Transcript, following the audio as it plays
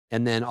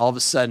And then all of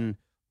a sudden,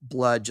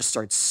 blood just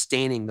starts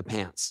staining the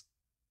pants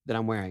that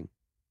I'm wearing.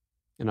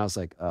 And I was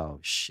like, oh,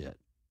 shit.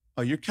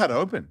 Oh, you're cut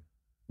open.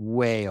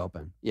 Way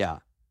open. Yeah.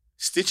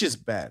 Stitches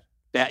bad.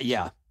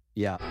 Yeah.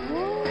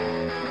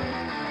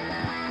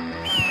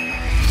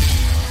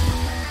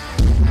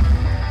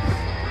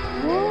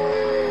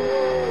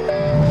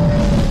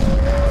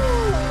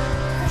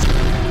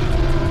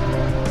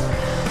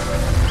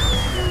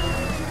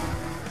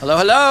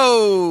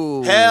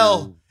 Hello.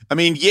 Hell. I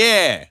mean,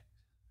 yeah.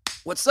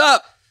 What's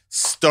up?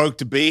 Stoked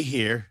to be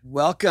here.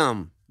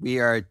 Welcome. We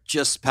are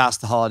just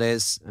past the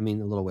holidays. I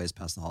mean, a little ways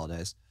past the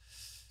holidays.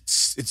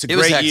 It's a It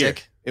was great year.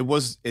 hectic.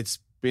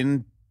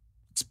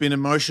 It's been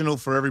emotional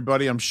for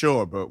everybody, I'm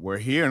sure, but we're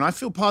here and I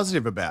feel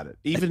positive about it.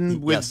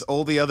 Even with Yes.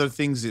 all the other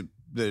things that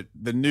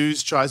the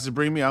news tries to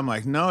bring me, I'm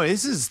like, no,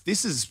 this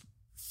is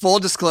Full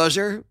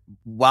disclosure,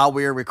 while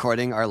we were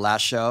recording our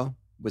last show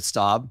with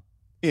Staub,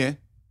 yeah.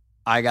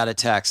 I got a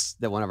text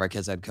that one of our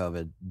kids had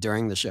COVID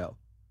during the show.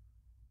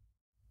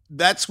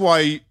 That's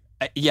why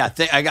I got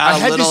I a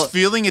had little. this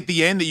feeling at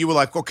the end that you were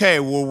like, okay,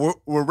 well,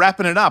 we're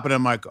wrapping it up. And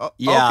I'm like, oh,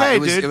 Yeah, okay,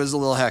 it dude. was a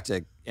little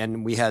hectic,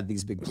 and we had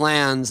these big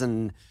plans,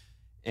 and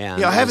yeah, I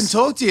it haven't was-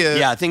 talked to you.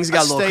 Yeah, things got I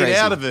a little stayed crazy.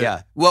 out of it.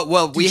 Yeah.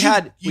 Well, we Did you-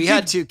 had you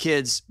had did- 2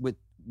 kids with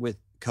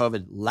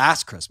COVID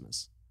last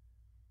Christmas.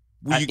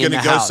 Were you in going the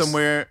to go house.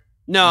 somewhere?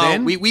 No,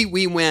 Then?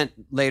 we went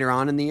later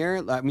on in the year.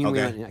 I mean,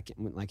 Okay. I can't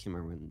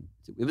remember when.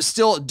 It was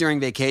still during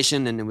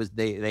vacation, and it was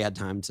they had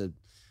time to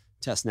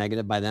test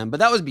negative by then. But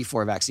that was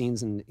before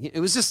vaccines, and it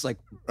was just like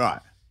Right.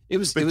 it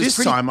was. But it was this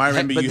pretty time, I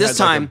remember but you this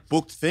had time, like a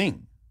booked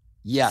thing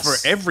yes,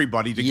 for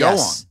everybody to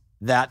yes, go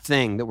that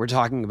thing that we're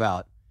talking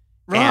about.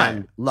 on. Right.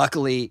 And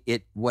luckily,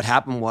 what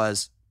happened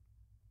was,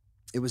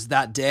 it was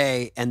that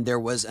day, and there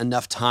was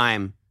enough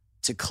time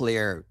to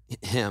clear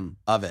him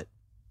of it.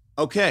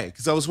 Okay,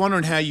 because I was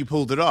wondering how you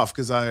pulled it off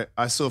because I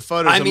saw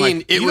photos. I I'm mean,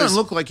 like, it you was- don't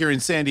look like you're in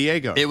San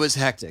Diego. It was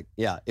hectic.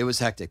 Yeah, it was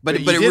hectic. But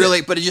But but you it did really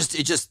it. but it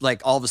just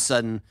like all of a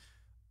sudden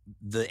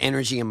the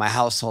energy in my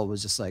household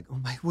was just like, oh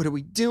my, what are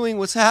we doing?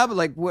 What's happening?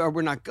 Like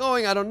we're not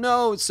going. I don't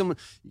know.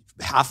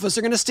 Half of us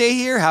are gonna stay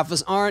here, half of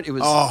us aren't. It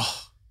was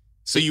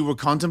So you were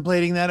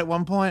contemplating that at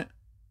one point?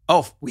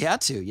 we had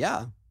to,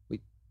 yeah.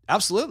 We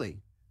absolutely.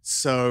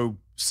 So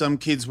some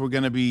kids were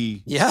going to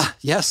be, Yeah,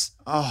 yes.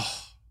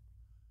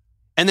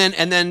 And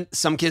then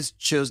some kids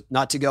chose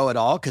not to go at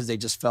all because they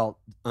just felt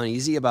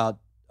uneasy about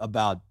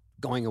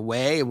going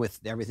away with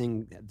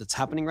everything that's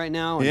happening right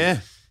now. And, yeah.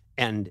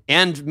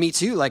 And me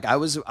too. Like I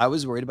was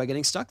worried about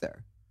getting stuck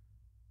there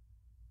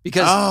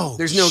because Oh,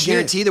 there's no shit.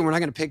 guarantee that we're not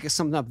going to pick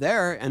something up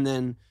there. And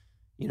then,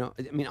 I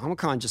mean,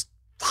 Omicron just,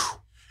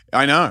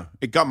 I know.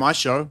 It got my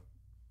show.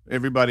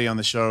 Everybody on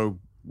the show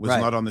was Right.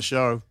 not on the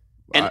show.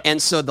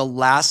 and so the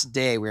last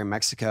day we were in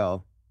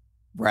Mexico,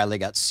 Bradley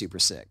got super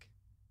sick,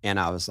 and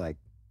I was like,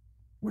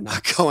 we're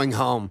not going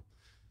home,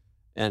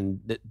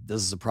 and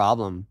this is a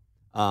problem.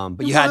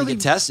 But you had to Riley-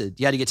 get tested.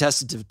 You had to get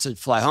tested to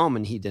fly home,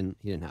 and he didn't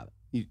have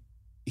it.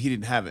 He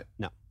didn't have it.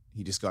 No.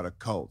 He just got a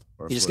cold.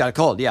 Or He just flu. got a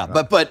cold, yeah.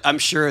 Right. But I'm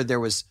sure there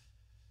was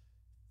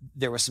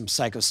some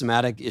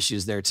psychosomatic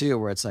issues there too,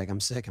 where it's like, I'm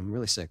sick, I'm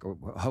really sick,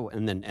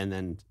 and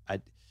then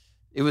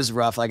it was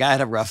rough. Like I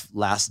had a rough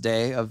last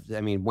day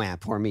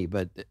poor me,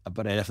 but I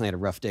definitely had a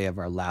rough day of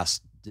our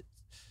last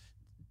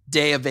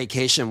day of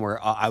vacation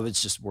where I was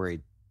just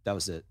worried. That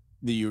was it.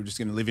 That you were just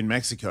going to live in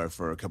Mexico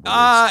for a couple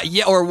of weeks.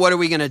 Yeah. Or what are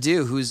we gonna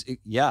do?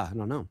 I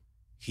don't know.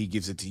 He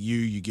gives it to you.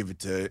 You give it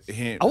to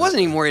him. I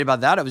wasn't even worried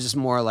about that. It was just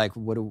more like,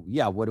 what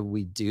do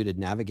we do to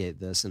navigate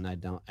this? And I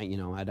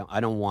just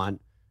don't want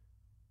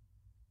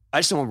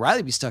Riley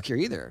to be stuck here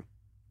either.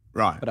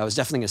 Right. But I was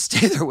definitely gonna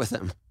stay there with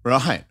him.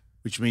 Right.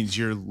 Which means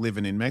you're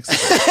living in Mexico.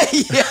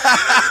 yeah.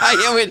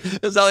 I mean,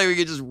 it's not like we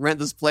could just rent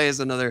this place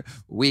another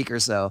week or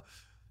so.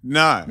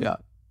 No. Yeah.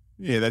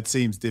 Yeah, that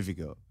seems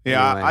difficult.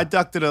 Yeah, Anyway. I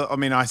ducked it.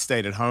 I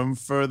stayed at home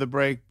for the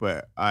break,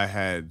 but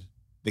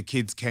the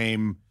kids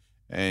came,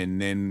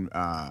 and then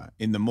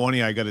in the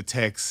morning I got a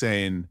text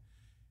saying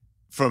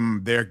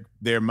from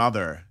their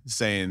mother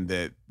saying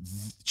that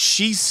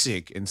she's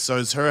sick and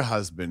so's her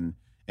husband,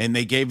 and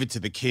they gave it to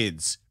the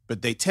kids,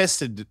 but they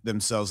tested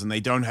themselves and they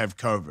don't have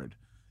COVID.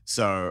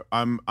 So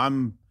I'm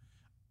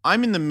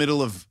in the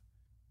middle of,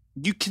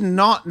 you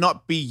cannot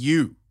not be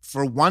you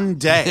for one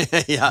day.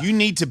 Yeah. You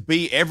need to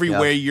be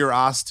everywhere you're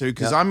asked to,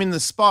 because Yeah. I'm in the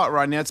spot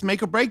right now. It's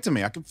make or break to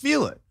me. I can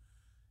feel it.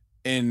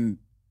 And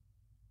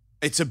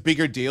it's a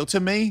bigger deal to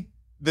me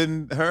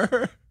than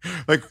her.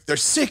 Like, they're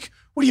sick.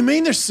 What do you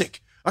mean they're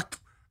sick?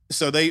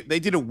 So they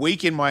did a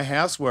week in my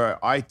house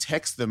where I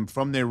text them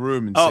from their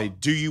room and say,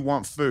 do you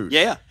want food?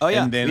 Yeah. Oh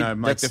yeah. And then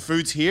I'm like, the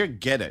food's here,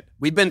 get it.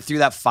 We've been through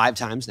that 5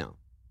 times now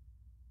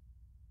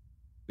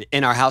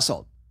in our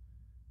household,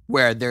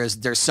 where there's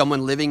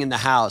someone living in the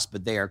house,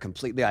 but they are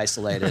completely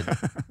isolated.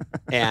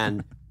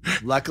 And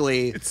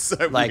luckily, It's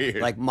so weird.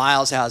 like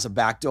Miles has a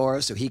back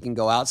door so he can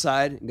go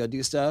outside and go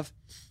do stuff.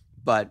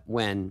 But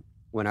when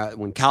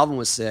Calvin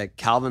was sick,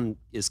 Calvin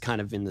is kind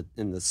of in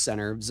the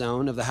center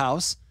zone of the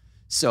house.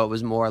 So it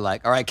was more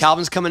like, all right,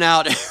 Calvin's coming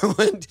out.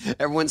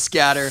 Everyone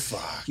scatter.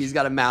 Fuck. He's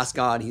got a mask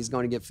on. He's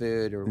going to get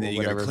food or And then you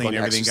whatever. got to clean going to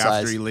everything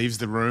exercise. after he leaves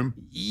the room.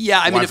 Yeah,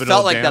 I mean, Wipe it it all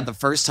felt like down. that the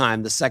first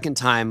time. The second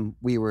time,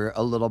 we were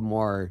a little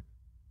more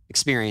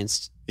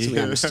experienced, so we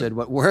Yeah. understood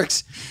what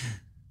works.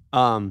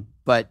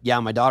 But yeah,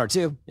 my daughter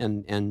too,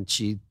 and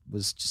she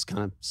was just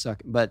kind of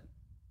sucking. But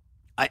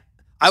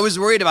I was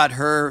worried about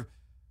her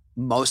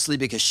mostly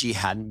because she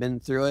hadn't been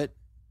through it,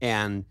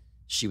 and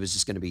she was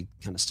just going to be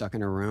kind of stuck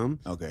in her room.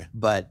 Okay.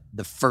 But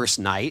the first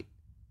night,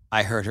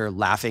 I heard her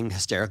laughing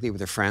hysterically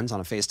with her friends on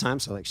a FaceTime,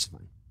 so like she's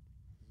fine.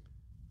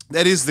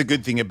 That is the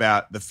good thing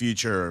about the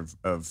future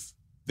of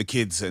the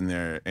kids and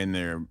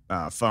their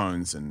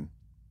phones, and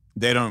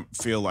they don't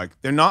feel like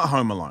they're not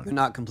home alone. They're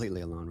not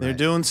completely alone, They're right?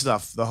 doing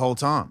stuff the whole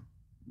time.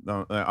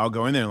 I'll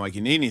go in there and like,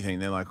 you need anything?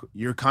 They're like,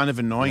 you're kind of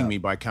annoying Yeah. me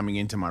by coming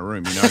into my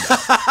room. You know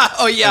that?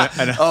 Oh yeah.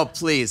 And- Oh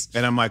please.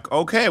 And I'm like,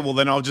 okay, well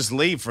then I'll just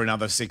leave for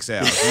another 6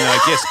 hours. And they're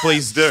like, yes,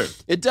 please do.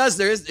 It does.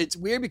 It's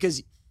weird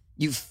because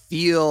you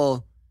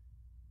feel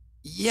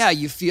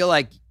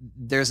like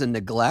there's a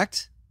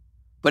neglect,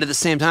 but at the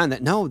same time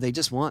that no, they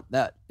just want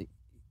that.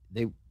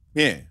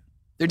 Yeah.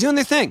 They're doing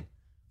their thing.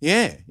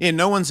 Yeah. Yeah.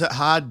 No one's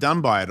hard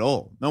done by at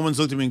all. No one's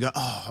looked at me and go,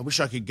 oh, I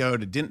wish I could go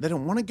to dinner. They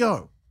don't want to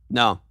go.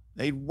 No,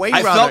 They'd way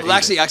I rather felt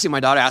eat it. actually my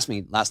daughter asked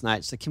me last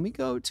night. She's like, "Can we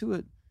go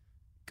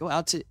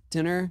out to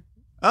dinner?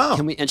 Oh,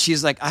 Can we?" And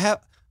she's like, "I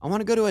want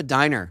to go to a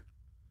diner."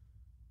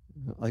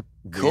 Like,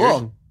 cool,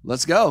 Weird.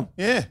 let's go.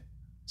 yeah.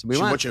 So we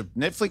Should went. watch a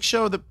Netflix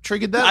show that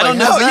triggered that? I don't Like,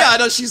 know. how's that? Yeah, I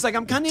know. She's like,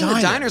 I'm kind of into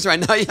Diner. diners right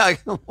now. Yeah,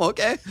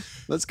 okay,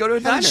 let's go to a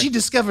How diner. did she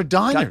discover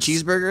diners? Got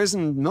cheeseburgers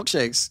and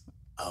milkshakes.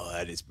 Oh,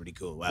 that is pretty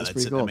cool. Wow, That's that's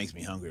pretty That cool. makes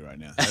me hungry right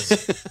now.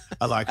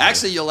 I like it.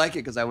 Actually, you'll like it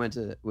because I went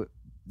to the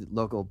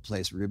local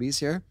place Ruby's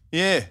here.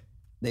 Yeah.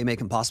 They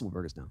make Impossible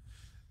Burgers now.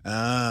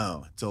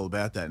 Oh, it's all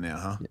about that now,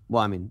 huh?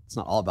 Well, I mean, it's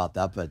not all about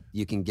that, but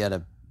you can get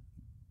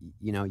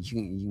you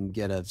can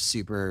get a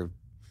super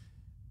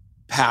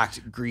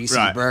packed, greasy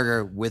Right.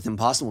 burger with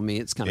Impossible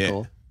meat. It's kind of Yeah.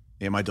 cool.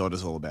 Yeah, my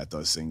daughter's all about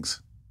those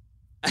things.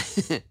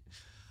 They're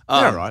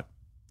All right.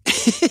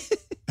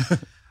 What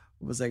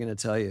was I going to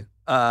tell you?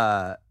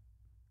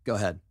 Go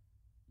ahead.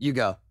 You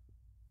go.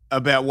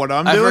 About what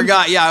I'm I doing?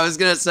 forgot. Yeah, I was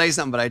going to say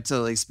something, but I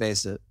totally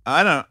spaced it.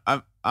 I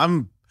don't.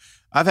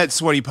 I've had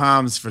sweaty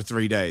palms for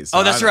 3 days.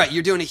 Oh, that's I don't- right.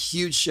 You're doing a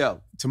huge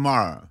show.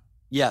 Tomorrow.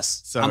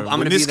 Yes. So I'm going when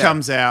to be this there.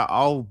 comes out,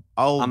 I'm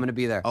going to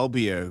be there.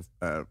 be a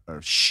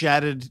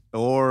shattered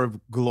or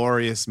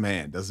glorious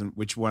man.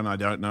 Which one I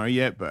don't know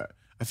yet, but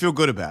I feel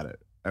good about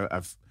it.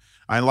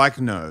 I like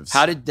nerves.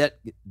 How did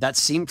that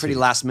seemed pretty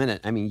Yeah. last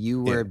minute? I mean,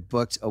 you were Yeah.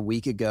 booked a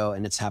week ago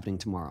and it's happening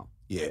tomorrow.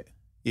 Yeah.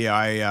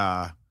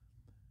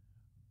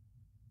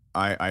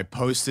 I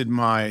posted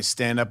my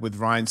stand up with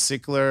Ryan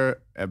Sickler.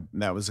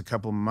 That was a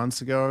couple of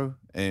months ago,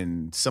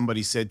 and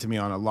somebody said to me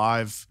on a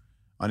live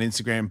on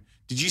Instagram,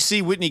 "Did you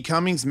see Whitney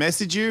Cummings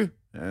message you?"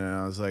 And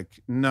I was like,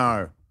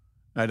 "No,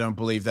 I don't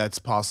believe that's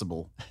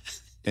possible."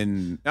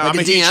 And Like I'm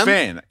a a huge DM?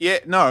 fan. Yeah,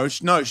 no,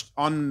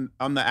 on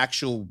the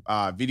actual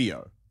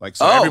video, like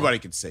so Oh. everybody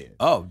could see it.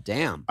 Oh,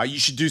 damn. You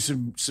should do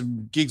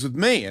some gigs with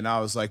me. And I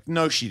was like,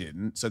 no, she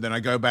didn't. So then I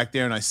go back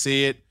there and I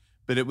see it,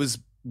 but it was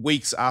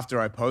weeks after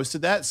I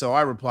posted that. So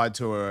I replied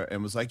to her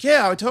and was like,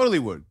 yeah, I totally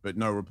would, but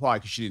no reply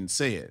because she didn't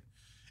see it.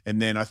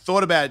 And then I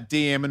thought about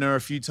DMing her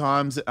a few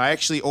times. I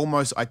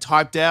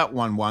typed out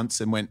one once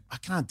and went, I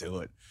can't do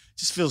it. It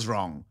just feels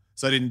wrong.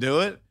 So I didn't do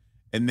it.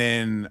 And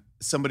then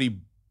somebody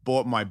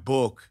bought my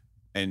book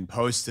and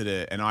posted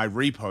it, and I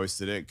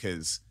reposted it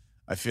because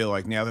I feel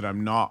like now that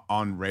I'm not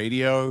on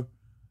radio,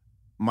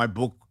 my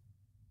book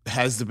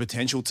has the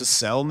potential to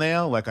sell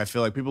now. Like I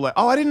feel like people are like,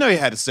 oh, I didn't know you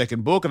had a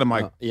second book. And I'm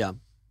like, Yeah.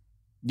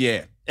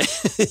 yeah,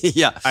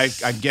 Yeah.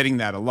 I'm getting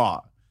that a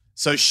lot.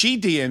 So she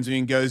DMs me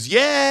and goes,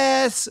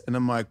 yes. And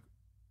I'm like,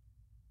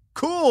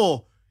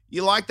 cool.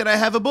 You like that I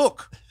have a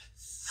book?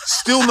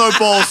 Still no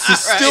balls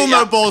to,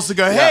 no balls to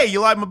go, hey,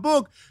 you like my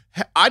book?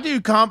 I do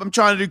comp. I'm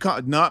trying to do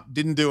comp. No,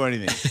 didn't do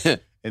anything.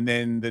 And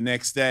then the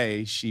next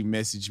day she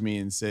messaged me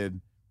and said,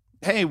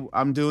 hey,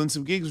 I'm doing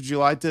some gigs. Would you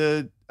like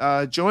to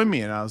join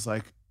me? And I was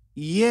like,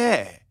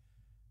 yeah,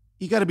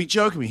 you got to be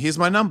joking me. Here's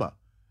my number.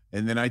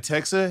 And then I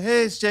text her,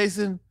 hey, it's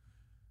Jason.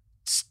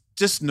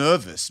 Just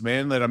nervous,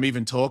 man, that I'm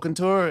even talking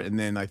to her. And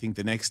then I think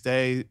the next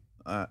day,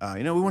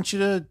 we want you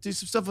to do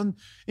some stuff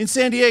in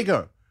San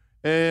Diego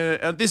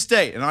at this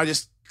date. And I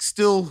just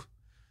still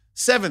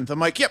 7th. I'm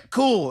like, yep,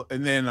 cool.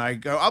 And then I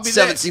go, I'll be 7th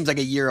there. seems like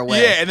a year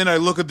away. Yeah. And then I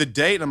look at the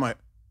date and I'm like,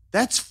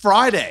 that's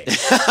Friday.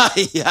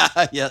 Yeah.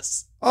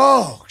 Yes.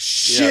 Oh,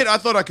 shit. I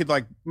thought I could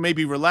like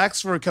maybe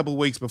relax for a couple of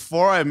weeks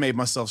before I made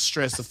myself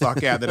stress the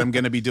fuck out that I'm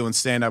going to be doing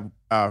stand-up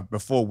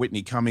before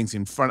Whitney Cummings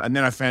in front. And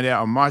then I found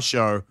out on my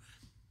show,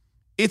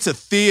 it's a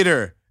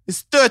theater.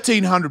 It's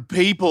 1,300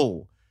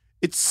 people.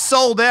 It's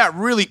sold out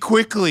really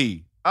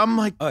quickly. I'm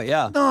like, Oh,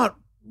 yeah. not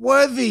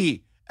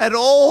worthy at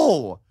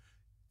all.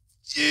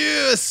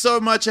 so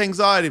much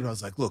anxiety. But I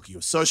was like, look, you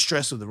were so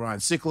stressed with the Ryan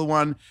Sickler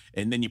one,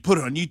 and then you put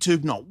it on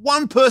YouTube. Not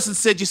one person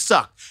said you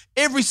sucked.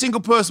 Every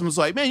single person was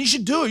like, man, you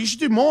should do it. You should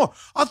do more.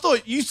 I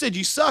thought you said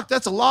you sucked.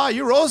 That's a lie.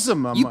 You're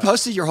awesome. You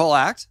posted your whole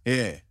act?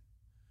 Yeah.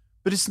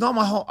 But it's not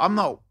my whole, I'm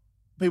not,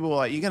 people were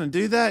like, you're going to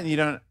do that? And you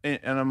don't, and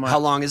I'm like. How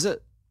long is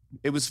it?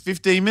 It was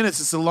 15 minutes.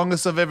 It's the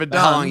longest I've ever done.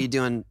 How long are you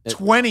doing?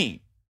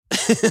 20.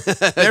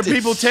 There are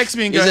people text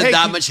me and go, is it hey,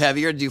 that much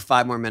heavier to do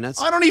 5 more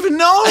minutes? I don't even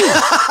know.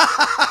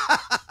 I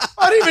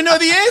don't even know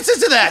the answer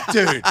to that,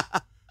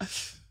 dude.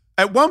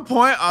 At one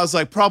point, I was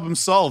like, problem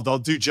solved. I'll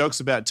do jokes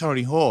about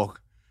Tony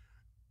Hawk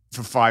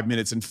for 5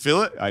 minutes and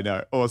fill it. I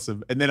know.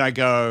 Awesome. And then I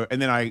go, and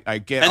then I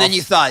get And then off.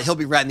 you thought, he'll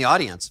be right in the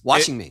audience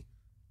watching me.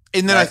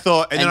 And then right? I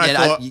thought, and then I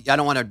thought, I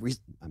don't want to,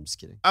 I'm just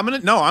kidding. and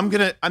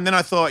then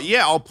I thought,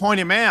 yeah, I'll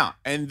point him out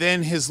and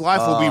then his life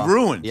will be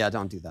ruined. Yeah,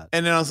 don't do that.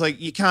 And then I was like,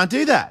 you can't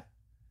do that.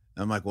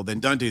 And I'm like, well, then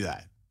don't do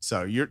that.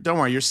 So don't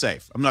worry, you're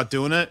safe. I'm not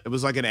doing it. It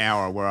was like an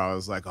hour where I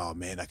was like, oh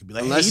man, I could be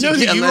like, hey, you know who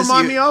you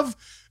remind me of?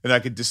 And I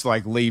could just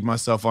like lead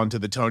myself onto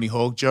the Tony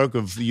Hawk joke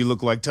of you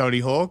look like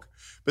Tony Hawk.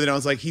 But then I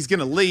was like, he's going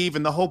to leave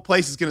and the whole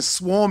place is going to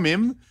swarm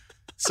him.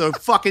 So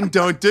fucking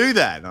don't do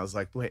that. And I was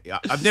like, wait,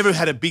 I've never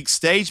had a big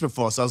stage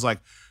before. So I was like,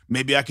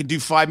 maybe I can do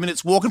 5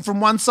 minutes walking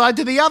from one side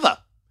to the other.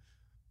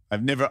 I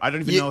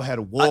don't even know how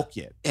to walk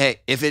yet.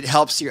 Hey, if it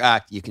helps your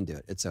act, you can do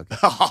it. It's okay.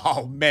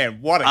 Oh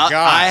man, what a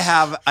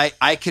guy.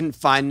 I can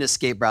find an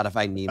escape route if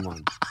I need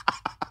one.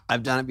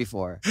 I've done it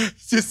before.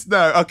 Just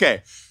no.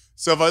 Okay.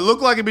 So if I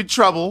look like I'm in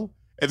trouble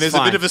and there's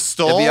a bit of a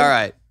stall, it'll be all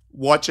right.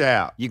 Watch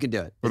out. You can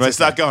do it. When I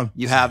start going,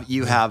 you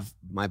have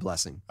my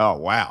blessing. Oh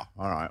wow.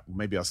 All right. Well,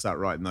 maybe I'll start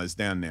writing those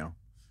down now.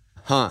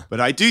 Huh. But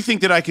I do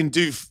think that I can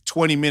do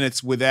 20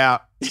 minutes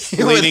without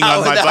leaning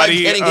on my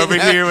buddy over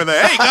here with a,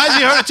 hey guys,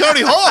 you heard of Tony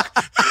Hawk?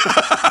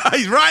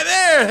 He's right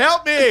there.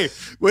 Help me.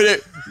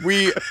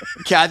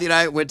 Kathy and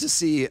I went to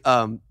see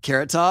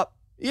Carrot Top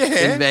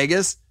in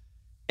Vegas.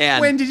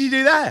 And when did you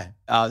do that?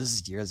 Oh, this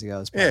is years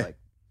ago. It's probably like,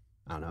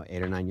 I don't know,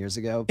 8 or 9 years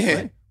ago.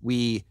 Yeah.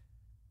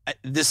 But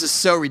this is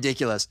so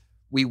ridiculous.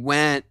 We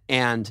went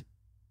and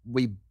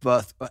we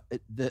both,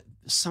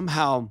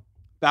 somehow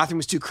bathroom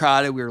was too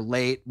crowded. We were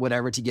late,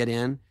 whatever, to get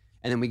in.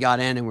 And then we got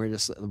in and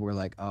we're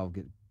like, oh,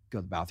 go to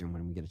the bathroom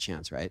when we get a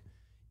chance, right?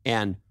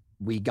 And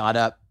we got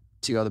up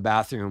to go to the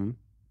bathroom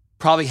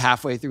probably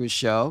halfway through his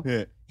show.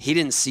 Yeah. He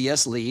didn't see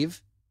us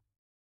leave.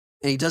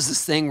 And he does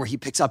this thing where he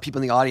picks out people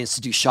in the audience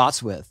to do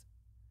shots with.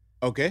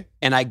 Okay.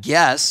 And I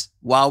guess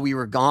while we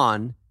were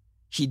gone,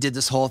 he did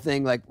this whole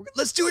thing like,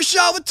 let's do a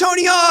shot with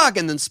Tony Hawk.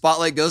 And then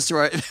spotlight goes to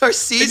our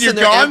seats and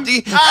they're gone?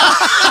 empty.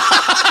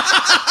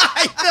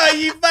 I know,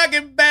 you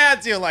fucking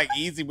bad. You're like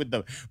easy with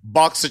the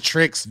box of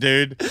tricks,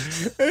 dude.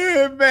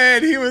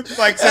 Man, he was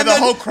like, so the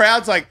whole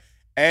crowd's like,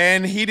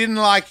 and he didn't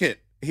like it.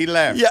 He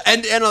left. Yeah.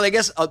 And I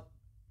guess, I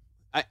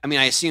mean,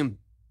 I assume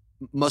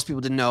most people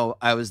didn't know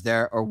I was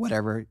there or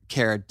whatever,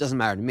 cared. Doesn't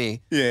matter to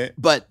me. Yeah.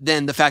 But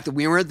then the fact that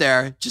we weren't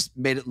there just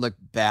made it look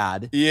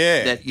bad.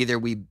 Yeah. That either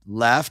we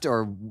left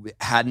or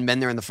hadn't been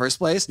there in the first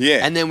place.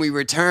 Yeah. And then we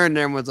returned and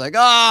everyone's like,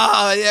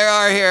 oh, they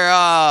are here.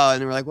 Oh.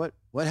 And we're like,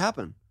 what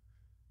happened?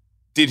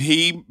 Did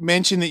he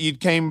mention that you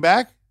came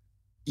back?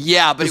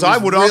 Yeah, but it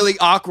was really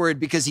awkward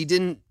because he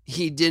didn't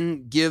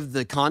give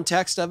the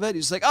context of it. He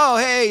was like, oh,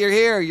 hey, you're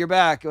here. You're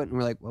back. And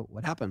we're like, well,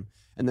 what happened?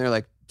 And they're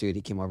like, dude,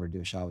 he came over to do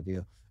a shot with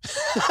you.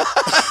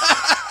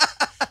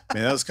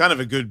 Man, that was kind of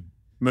a good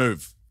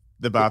move,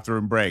 the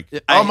bathroom break.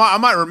 I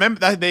might remember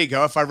that. There you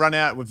go. If I run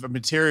out with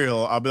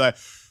material, I'll be like,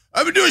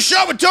 I've been doing a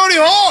shot with Tony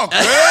Hawk.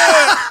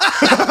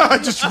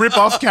 Just rip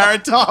off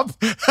Carrot Top.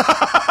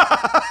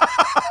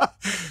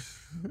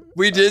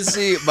 We did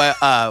see,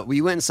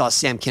 we went and saw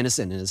Sam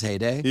Kinison in his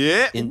heyday.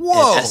 Yeah. At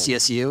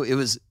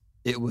SCSU.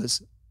 It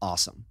was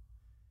awesome.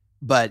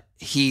 But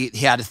he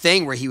had a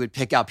thing where he would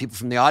pick out people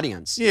from the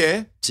audience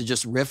to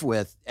just riff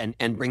with and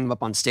bring them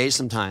up on stage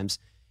sometimes.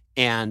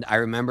 And I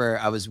remember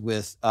I was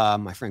with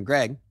my friend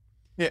Greg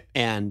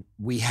and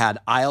we had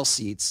aisle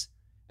seats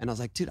and I was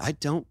like, dude, I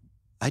don't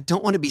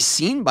want to be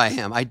seen by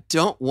him. I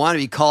don't want to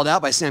be called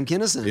out by Sam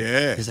Kinison.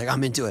 Yeah. He's like,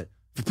 I'm into it.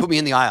 Put me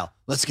in the aisle.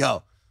 Let's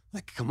go.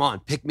 Like, come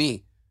on, pick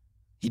me.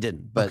 He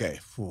didn't, but okay.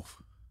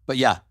 But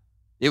yeah,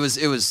 it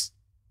was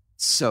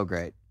so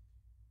great.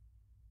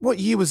 What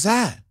year was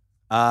that?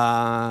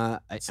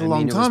 It's a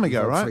long time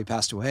ago, right? Before he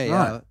passed away.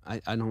 Right. Yeah.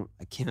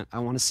 I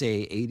want to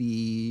say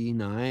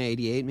 89,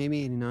 88,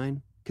 maybe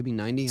 89. Could be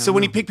 90. So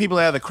when he picked people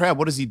out of the crowd,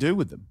 what does he do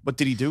with them? What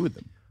did he do with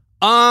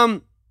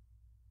them?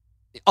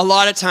 A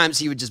lot of times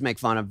he would just make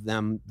fun of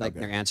them, like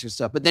their answer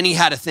stuff. But then he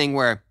had a thing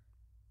where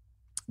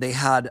they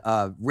had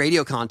a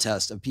radio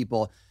contest of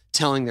people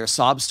telling their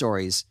sob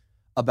stories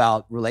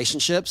about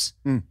relationships.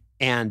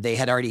 And they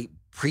had already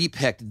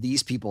pre-picked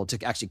these people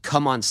to actually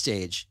come on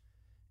stage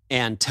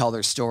and tell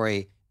their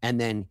story. And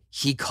then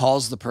he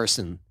calls the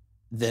person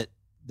that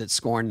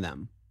scorned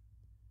them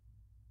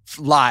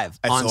live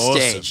on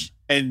stage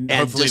and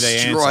hopefully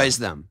destroys they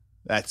answer them.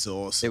 That's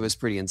awesome. It was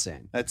pretty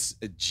insane. That's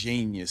a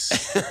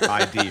genius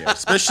idea,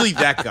 especially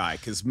that guy,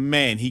 because,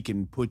 man, he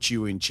can put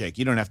you in check.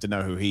 You don't have to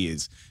know who he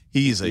is.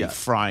 He is a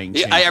frying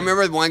champion. I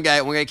remember one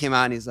guy came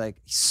out and he's like,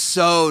 he's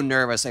so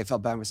nervous. I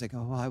felt bad. I was like,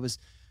 oh, well,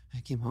 I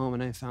came home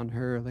and I found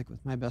her like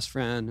with my best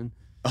friend.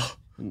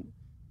 And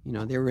you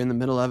know, they were in the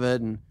middle of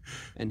it. And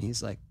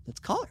he's like, let's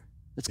call her.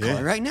 Let's call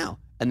her right now.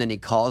 And then he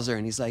calls her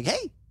and he's like,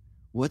 hey,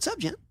 what's up,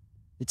 Jen?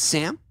 It's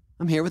Sam.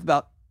 I'm here with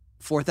about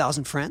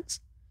 4,000 friends.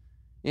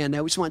 And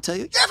we just want to tell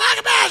you, you're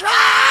fucking best.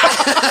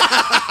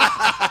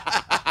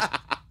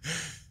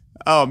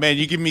 Oh, man,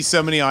 you give me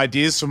so many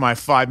ideas for my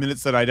 5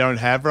 minutes that I don't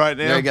have right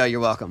now. There you go. You're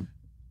welcome.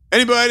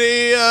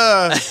 Anybody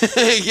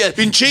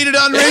been cheated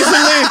on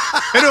recently?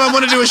 Anyone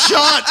want to do a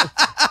shot?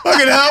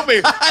 Fucking help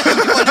me.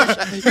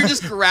 You're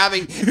just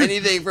grabbing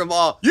anything from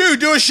all. You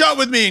do a shot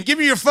with me and give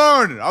me your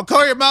phone. I'll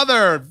call your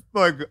mother.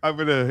 Like, I'm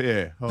going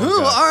to,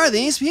 Who are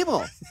these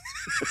people?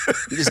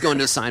 You just go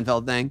into a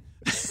Seinfeld thing.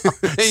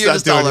 You're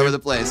just all over the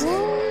place.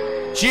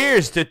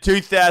 Cheers to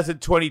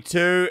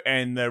 2022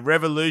 and the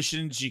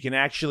revolutions you can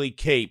actually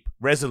keep.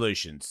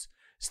 Resolutions.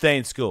 Stay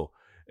in school.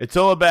 It's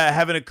all about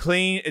having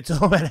clean,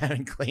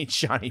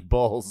 shiny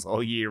balls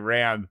all year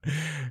round.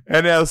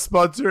 And our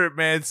sponsor at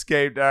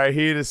Manscaped are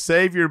here to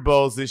save your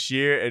balls this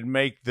year and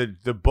make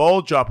the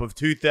ball drop of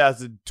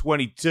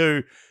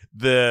 2022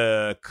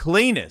 the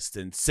cleanest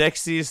and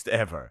sexiest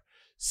ever.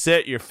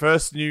 Set your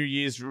first New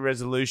Year's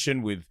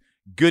resolution with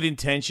good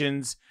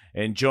intentions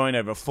and join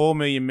over 4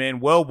 million men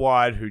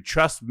worldwide who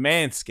trust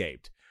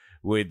Manscaped.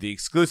 With the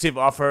exclusive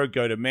offer,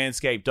 go to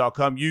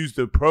manscaped.com, use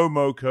the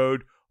promo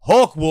code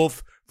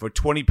HawkWolf for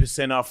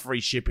 20% off free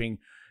shipping.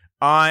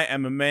 I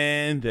am a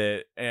man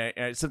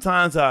that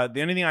sometimes the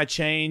only thing I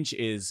change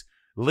is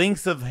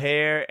length of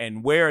hair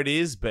and where it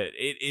is, but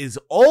it is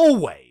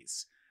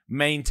always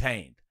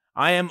maintained.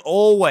 I'm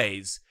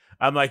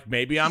like,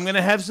 maybe I'm going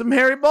to have some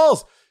hairy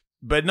balls,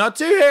 but not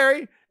too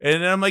hairy.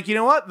 And then I'm like, you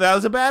know what? That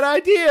was a bad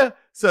idea.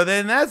 So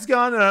then that's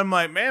gone. And I'm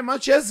like, man, my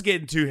chest is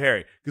getting too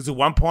hairy. Because at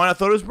one point I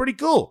thought it was pretty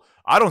cool.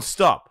 I don't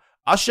stop.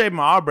 I'll shave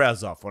my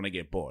eyebrows off when I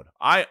get bored.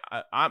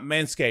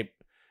 Manscaped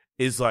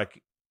is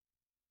like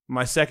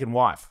my second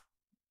wife.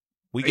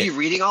 Are you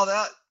reading all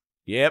that?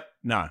 Yep.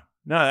 No,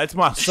 that's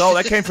my soul.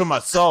 That came from my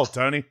soul,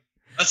 Tony.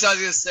 That's what I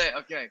was going to say.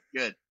 Okay,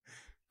 good.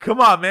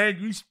 Come on, man.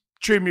 You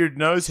trim your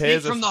nose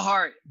hairs. Speak from the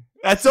heart.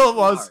 That's all it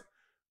was.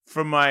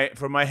 From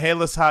my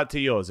hairless heart to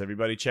yours.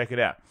 Everybody check it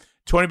out.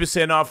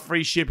 20% off,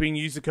 free shipping.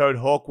 Use the code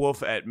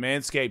HawkWolf at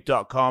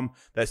manscaped.com.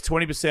 That's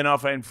 20%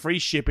 off and free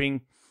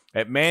shipping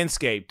at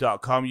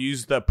manscaped.com.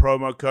 Use the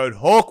promo code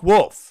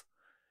HawkWolf.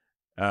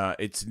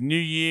 It's New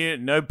Year,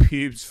 no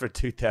pubes for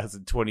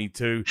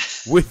 2022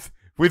 with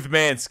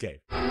Manscaped.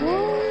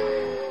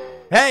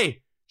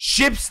 Hey,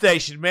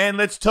 ShipStation, man,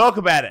 let's talk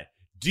about it.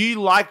 Do you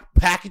like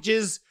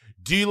packages?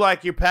 Do you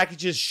like your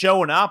packages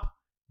showing up?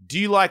 Do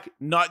you like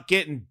not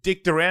getting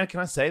dicked around?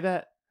 Can I say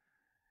that?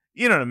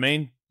 You know what I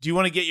mean? Do you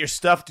want to get your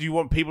stuff? Do you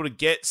want people to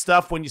get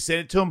stuff when you send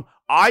it to them?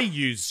 I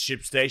use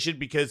ShipStation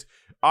because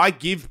I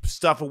give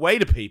stuff away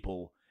to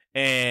people.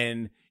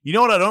 And you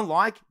know what I don't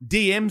like?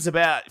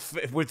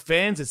 DMs with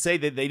fans that say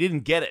that they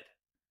didn't get it.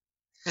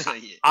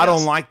 I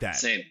don't like that.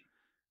 Same.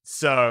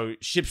 So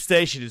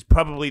ShipStation is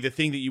probably the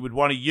thing that you would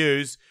want to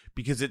use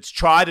because it's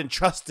tried and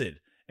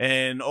trusted.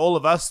 And all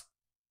of us,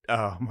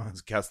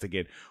 mine's cussed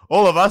again.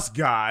 All of us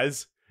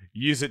guys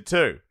use it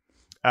too.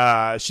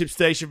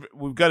 ShipStation,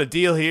 we've got a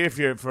deal here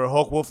for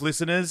Hawk Wolf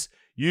listeners.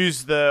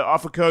 Use the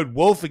offer code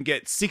WOLF and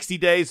get 60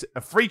 days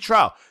a free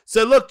trial.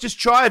 So look, just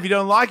try. If you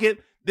don't like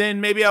it, then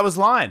maybe I was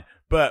lying.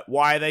 But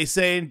why are they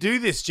saying do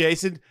this,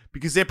 Jason?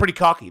 Because they're pretty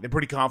cocky. They're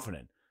pretty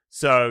confident.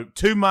 So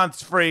 2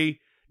 months free,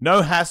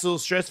 no hassle,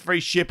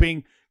 stress-free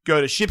shipping. Go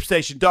to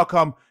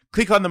ShipStation.com,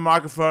 click on the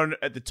microphone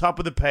at the top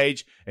of the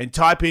page, and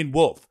type in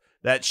Wolf.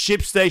 That's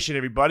ShipStation,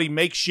 everybody.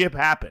 Make ship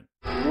happen.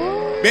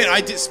 Man,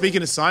 I did.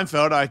 Speaking of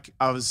Seinfeld,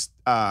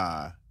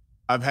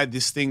 I've had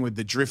this thing with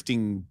the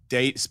drifting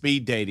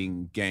speed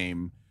dating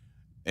game,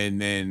 and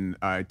then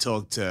I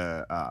talked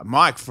to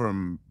Mike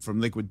from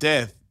Liquid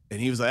Death, and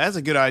he was like, "That's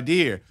a good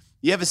idea.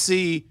 You ever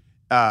see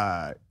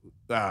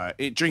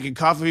drinking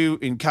coffee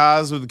in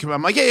cars with the?"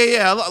 I'm like,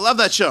 "Yeah. I love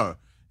that show."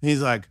 And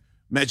he's like,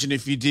 "Imagine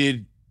if you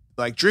did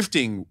like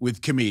drifting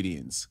with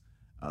comedians."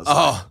 I was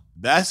like,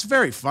 that's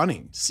very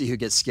funny. See who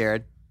gets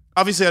scared.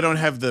 Obviously, I don't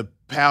have the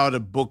power to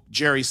book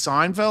Jerry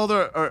Seinfeld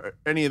or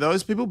any of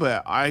those people,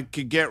 but I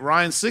could get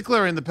Ryan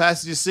Sickler in the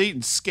passenger seat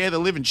and scare the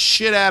living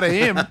shit out of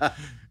him.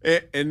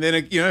 And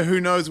then, who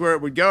knows where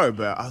it would go.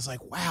 But I was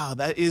like, wow,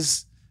 that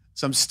is...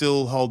 So I'm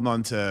still holding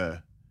on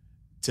to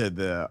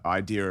the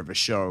idea of a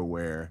show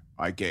where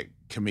I get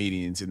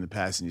comedians in the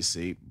passenger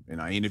seat and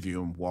I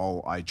interview them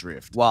while I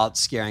drift. While it's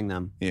scaring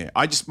them. Yeah.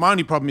 My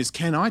only problem is,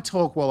 can I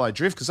talk while I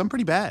drift? Because I'm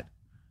pretty bad.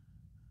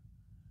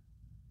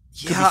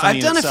 Yeah,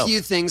 I've done a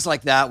few things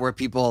like that where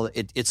people,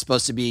 it's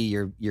supposed to be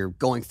you're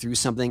going through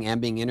something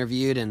and being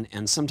interviewed,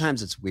 and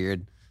sometimes it's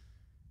weird.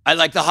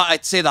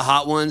 I'd say the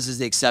Hot Ones is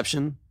the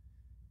exception.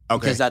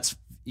 Okay. Because that's,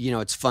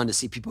 it's fun to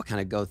see people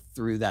kind of go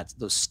through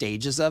those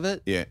stages of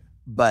it. Yeah.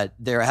 But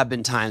there have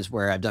been times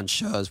where I've done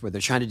shows where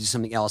they're trying to do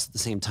something else at the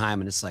same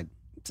time, and it's like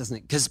it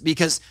doesn't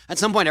because at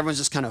some point everyone's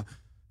just kind of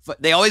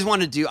they always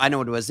want to do. I know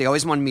what it was. They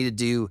always wanted me to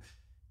do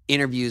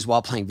interviews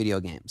while playing video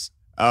games.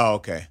 Oh,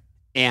 okay.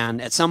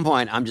 And at some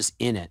point, I'm just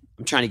in it.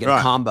 I'm trying to get Right.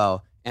 a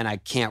combo, and I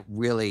can't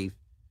really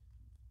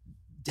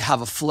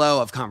have a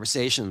flow of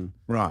conversation.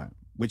 Right.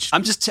 Which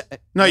I'm just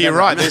No, you're whatever.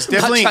 right. I'm There's not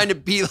definitely trying to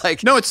be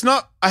like No, it's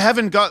not. I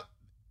haven't got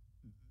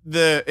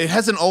it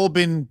hasn't all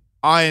been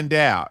ironed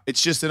out.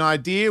 It's just an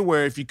idea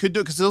where if you could do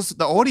it, because also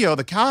the audio of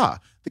the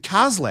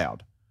car's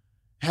loud.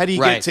 How do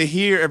you Right. get to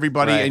hear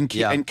everybody Right, and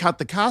yeah. and cut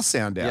the car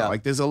sound out? Yeah.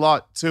 Like there's a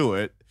lot to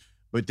it,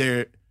 but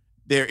there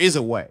is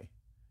a way.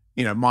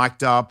 You know,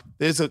 mic'd up.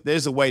 There's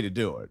a way to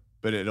do it,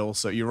 but it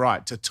also you're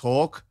right. To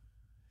talk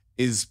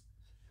is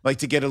like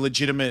to get a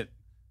legitimate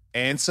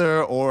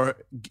answer or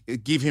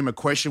give him a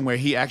question where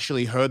he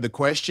actually heard the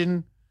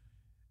question.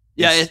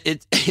 yeah.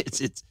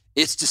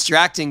 It's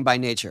distracting by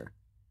nature.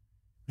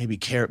 Maybe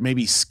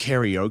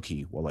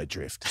karaoke while I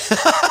drift.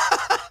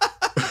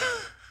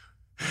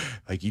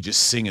 Like you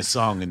just sing a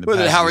song in the Well,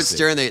 passenger Howard seat.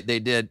 Stern,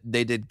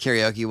 they did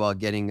karaoke while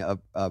getting a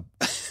a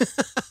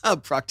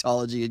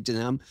proctology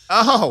exam.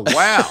 Oh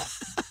wow.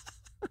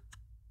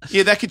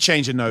 Yeah, that could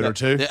change a note or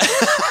two.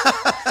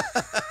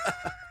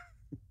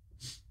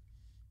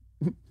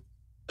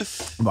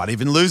 Might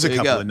even lose a There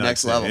you couple go. of notes.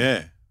 Next there, level.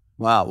 Yeah.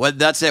 Wow. Well,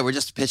 that's it. We're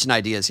just pitching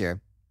ideas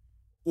here.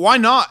 Why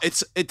not?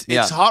 It's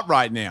Yeah. hot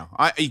right now.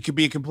 It could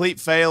be a complete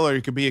fail or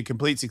it could be a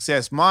complete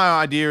success. My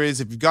idea is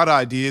if you've got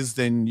ideas,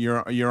 then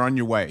you're on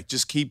your way.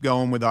 Just keep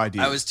going with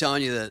ideas. I was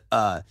telling you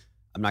that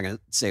I'm not going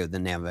to say the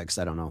name of it because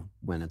I don't know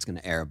when it's going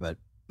to air, but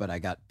I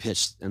got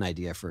pitched an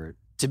idea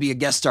to be a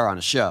guest star on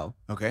a show,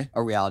 okay.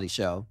 a reality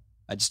show.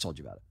 I just told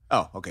you about it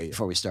Oh, okay. Yeah.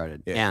 before we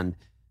started, Yeah. and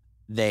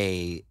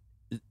the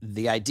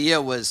idea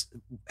was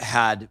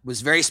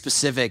very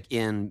specific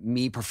in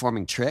me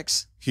performing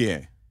tricks.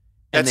 Yeah.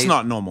 And That's they-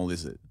 not normal,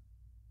 is it?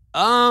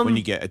 Um, When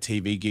you get a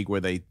TV gig where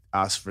they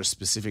ask for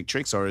specific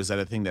tricks, or is that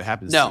a thing that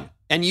happens to no, you?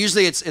 and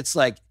usually it's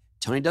like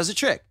Tony does a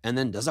trick and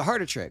then does a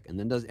harder trick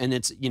and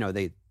it's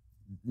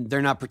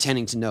they're not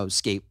pretending to know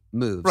skate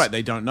moves, Right,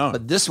 they don't know.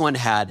 But this one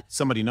had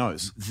Somebody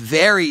knows.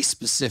 very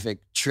specific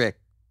tricks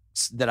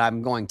that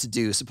I'm going to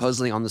do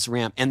supposedly on this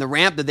ramp. And the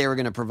ramp that they were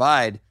going to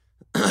provide,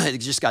 it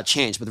just got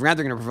changed, but the ramp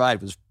they're going to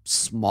provide was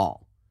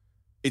small.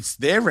 It's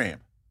their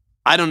ramp.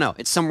 I don't know.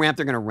 It's some ramp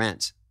they're going to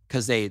rent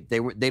because they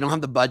don't have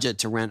the budget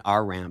to rent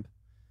our ramp.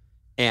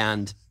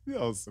 And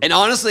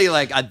honestly,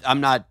 like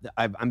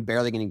I'm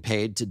barely getting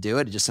paid to do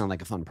it. It just sounded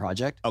like a fun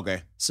project.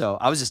 Okay. So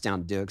I was just down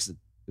to do it because it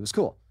was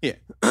cool. Yeah.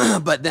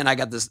 But then I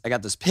got this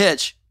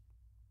pitch,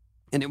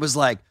 and it was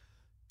like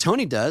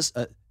Tony does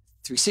a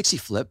 360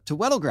 flip to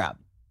Weddle grab.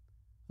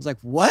 I was like,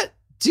 what?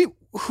 Dude,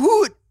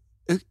 who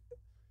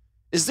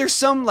is there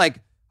some like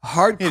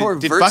hardcore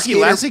Did vert Bucky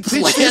skater Lasek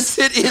pitch this?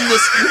 planted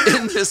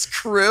in this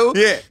crew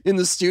Yeah. in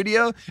the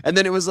studio? And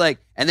then it was like,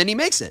 and then he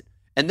makes it.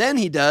 And then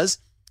he does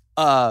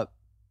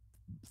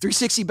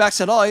 360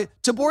 backside ollie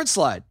to board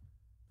slide.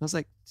 I was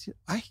like, dude,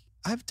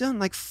 I've done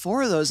like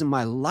 4 of those in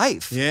my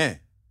life. Yeah.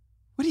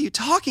 What are you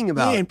talking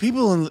about? Yeah, and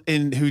people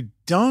in who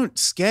don't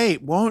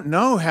skate won't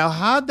know how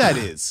hard that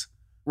is.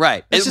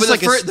 Right. It's But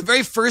just like the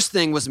very first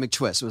thing was a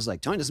McTwist. It was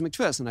like, Tony does a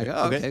McTwist. And I go,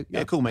 oh, okay.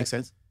 Yeah, cool. Makes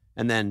sense.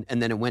 And then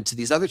it went to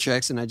these other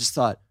tricks. And I just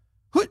thought,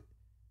 what?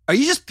 Are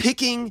you just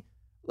picking,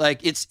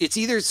 like, it's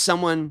either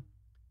someone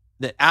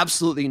that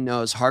absolutely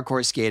knows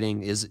hardcore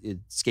skating,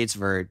 skates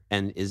vert,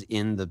 and is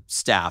in the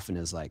staff and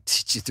is like,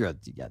 did you throw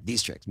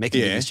these tricks, make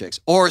me do these tricks.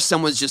 Or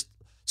someone's just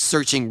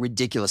searching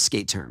ridiculous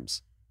skate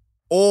terms.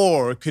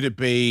 Or could it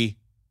be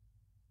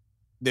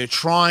they're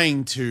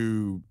trying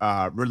to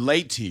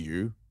relate to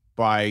you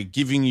by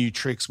giving you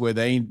tricks where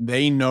they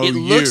know It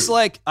you? looks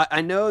like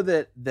I know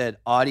that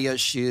Audio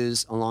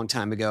Shoes a long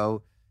time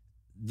ago,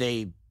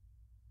 they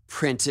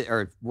printed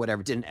or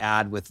whatever, did an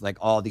ad with like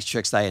all these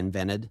tricks that I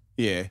invented.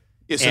 Yeah.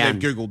 Yeah, so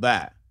And- they've Googled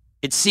that.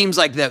 It seems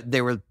like that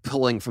they were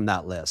pulling from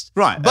that list.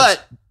 Right.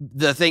 But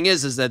the thing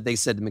is that they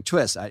said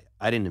McTwist.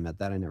 I didn't invent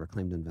that. I never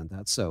claimed to invent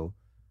that. So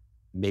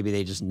maybe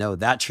they just know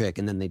that trick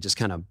and then they just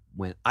kind of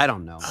went, I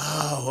don't know.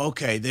 Oh,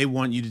 okay. They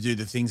want you to do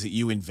the things that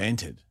you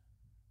invented.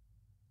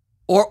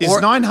 Or Is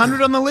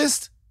 900 on the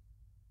list?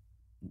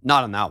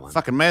 not on that one.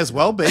 Fucking may as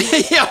well be.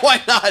 Yeah,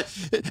 why not?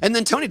 And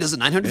then Tony does a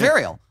 900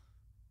 varial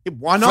Yeah,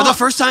 why not? for the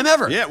first time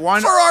ever. Yeah, why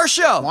For not? our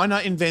show. Why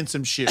not invent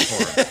some shit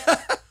for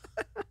it?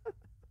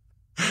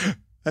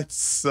 That's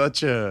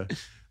such a.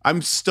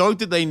 I'm stoked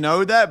that they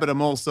know that, but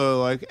I'm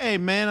also like, hey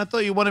man, I thought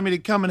you wanted me to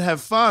come and have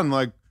fun.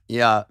 Like,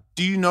 Yeah.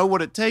 do you know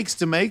what it takes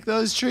to make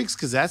those tricks?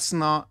 Because that's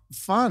not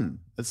fun.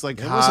 It's like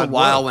It was a hard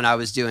while work. when I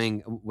was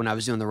doing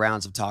the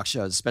rounds of talk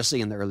shows,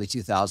 especially in the early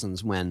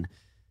 2000s, when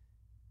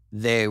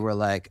they were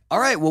like, "All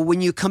right, well,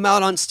 when you come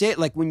out on stage,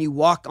 like when you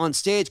walk on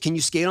stage, can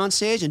you skate on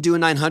stage and do a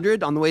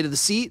 900 on the way to the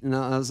seat?" And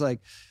I was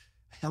like,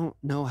 "I don't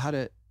know how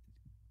to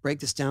break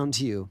this down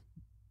to you,"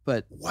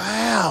 but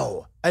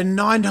Wow, a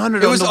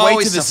 900 it on was the way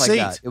always to the stuff seat.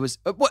 like that. It was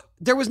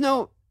there's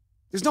no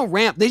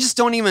ramp. They just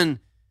don't even.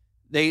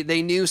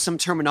 They knew some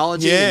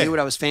terminology. Yeah. They knew what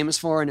I was famous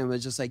for, and it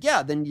was just like,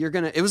 yeah. Then you're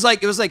gonna. It was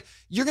like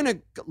you're gonna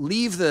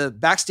leave the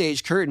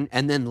backstage curtain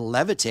and then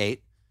levitate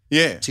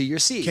Yeah. to your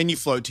seat. Can you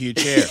float to your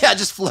chair? Yeah,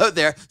 just float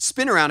there,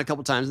 spin around a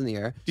couple times in the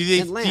air. Do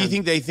and you land.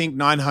 think they think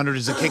 900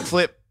 is a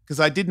kickflip? Because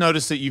I did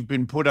notice that you've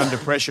been put under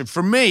pressure.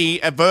 For me,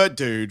 a vert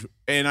dude,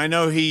 and I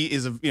know he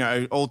is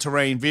a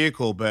all-terrain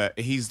vehicle, but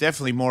he's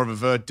definitely more of a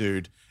vert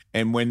dude.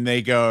 And when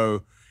they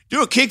go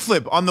do a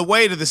kickflip on the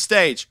way to the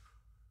stage,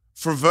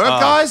 for vert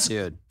guys,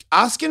 dude.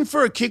 asking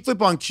for a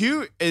kickflip on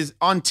cue is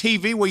on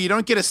TV where you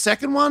don't get a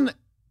second one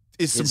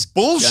is some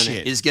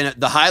bullshit.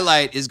 The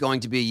highlight is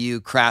going to be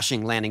you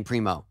crashing, landing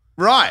primo.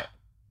 Right.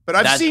 But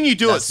I've seen you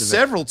do it that's the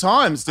several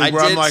times where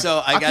I'm like,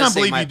 I gotta can't say,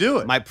 believe you do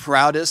it. My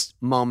proudest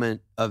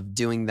moment of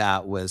doing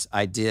that was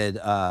I did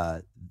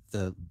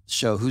the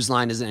show Whose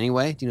Line Is It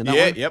Anyway? Do you know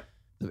that one? Yep.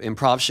 The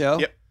improv show.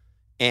 Yep.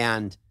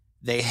 And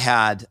they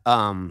had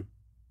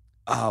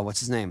what's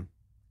his name?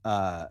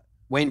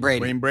 Wayne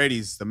Brady. Wayne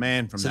Brady's the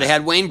man from So that. they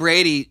had Wayne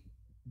Brady.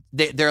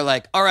 They're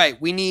like, all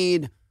right, we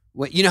need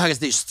what you know how they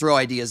just throw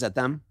ideas at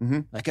them.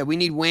 Mhm. Like we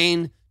need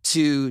Wayne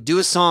to do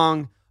a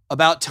song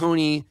about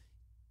Tony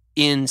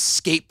in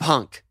skate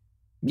punk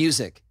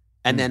music,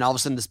 and then all of a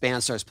sudden this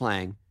band starts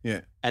playing.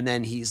 Yeah. And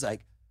then he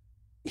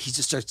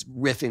just starts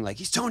riffing like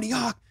he's Tony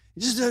Hawk.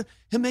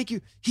 He'll make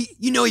you. He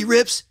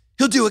rips.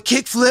 He'll do a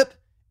kick flip,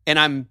 and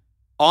I'm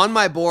on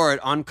my board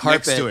on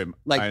carpet Next to him. I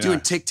like know. doing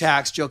tic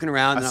tacs, joking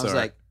around, and I That's was all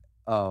right. like,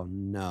 oh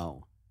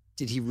no.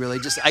 Did he really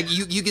just?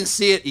 You can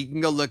see it. You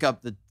can go look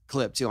up the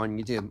clip too on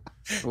YouTube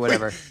or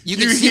whatever. You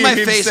can you see hear my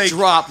him face say-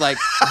 drop like,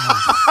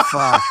 oh,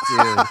 fuck,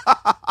 dude.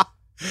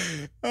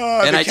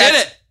 And I did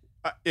it.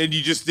 And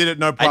you just did it,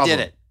 no problem. I did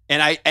it.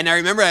 And I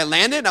remember I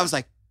landed and I was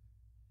like,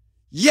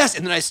 yes.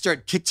 And then I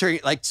start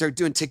start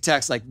doing tic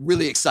tacs, like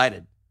really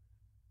excited.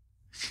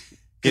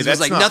 Because it was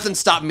like nothing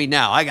stopping me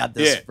now. I got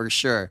this for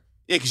sure.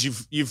 Yeah,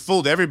 because you've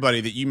fooled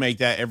everybody that you make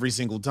that every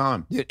single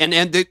time. Dude,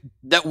 and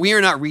that we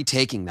are not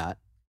retaking that.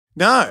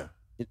 No.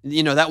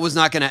 That was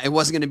not gonna. It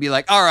wasn't gonna be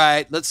like, all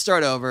right, let's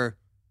start over.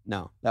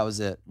 No, that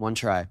was it. One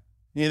try.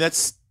 Yeah,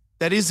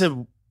 that is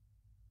a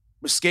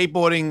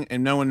skateboarding,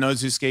 and no one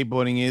knows who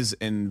skateboarding is,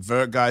 and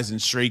vert guys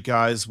and street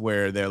guys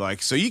where they're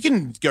like, so you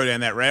can go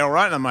down that rail,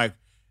 right? And I'm like,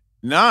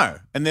 no.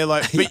 And they're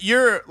like, but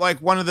you're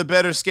like one of the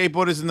better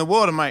skateboarders in the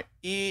world. I'm like,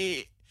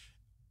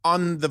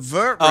 on the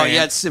vert Oh ramp,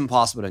 yeah, it's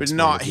impossible to but explain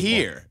not to people.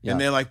 here. Yeah.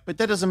 And they're like, but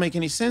that doesn't make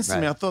any sense to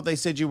me. Right. I thought they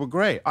said you were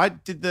great. I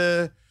did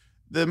the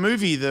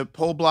movie, the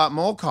Paul Blart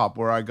Mall Cop,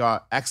 where I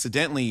got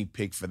accidentally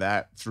picked for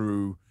that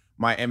through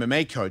my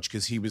MMA coach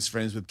because he was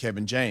friends with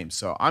Kevin James.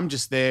 So I'm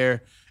just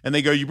there, and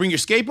they go, you bring your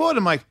skateboard?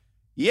 I'm like,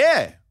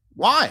 yeah.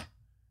 Why? And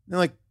they're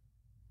like,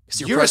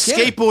 'Cause you're pro a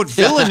skater. skateboard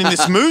villain in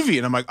this movie.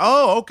 And I'm like,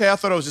 oh, okay. I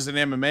thought I was just an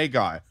MMA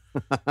guy.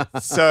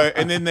 So,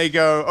 and then they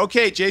go,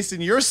 okay,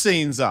 Jason, your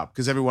scene's up,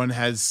 because everyone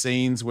has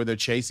scenes where they're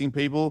chasing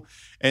people.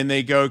 And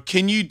they go,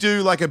 can you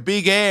do like a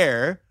big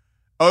air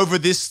over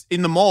this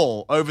in the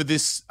mall, over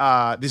this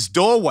this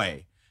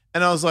doorway?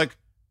 And I was like,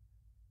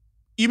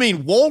 you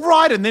mean wall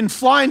ride and then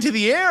fly into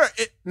the air?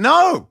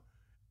 No.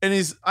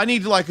 And I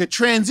need like a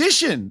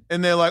transition.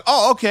 And they're like,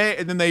 oh, okay.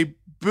 And then they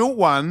built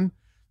one,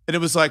 and it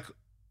was like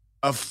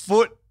a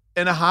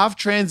 1.5-foot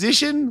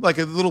transition, like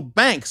a little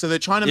bank. So they're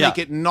trying to make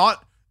it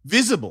not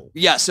visible.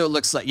 Yeah, so it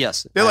looks like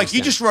yes. They're I like, you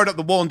understand. just rode up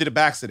the wall and did a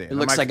back sit in. It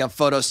looks like a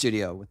photo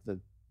studio with the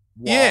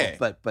wall, Yeah.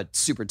 but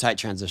super tight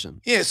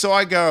transition. Yeah, so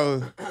I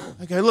go,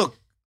 look,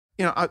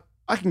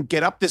 I can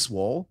get up this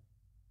wall,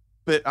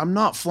 but I'm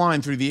not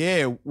flying through the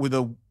air with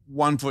a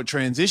 1-foot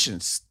transition.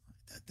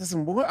 That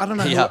doesn't work. I don't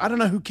know. Yeah. I don't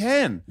know who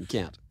can. You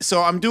can't.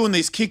 So I'm doing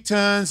these kick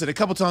turns, and a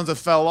couple times I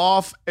fell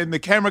off, and the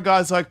camera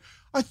guy's like,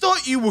 I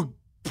thought you were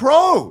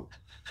pro.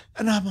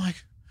 And I'm like,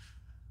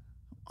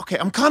 okay,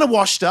 I'm kind of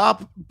washed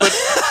up,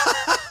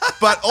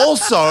 but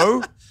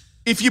also,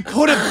 if you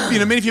put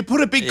if you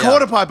put a big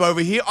quarter pipe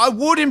over here, I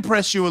would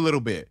impress you a little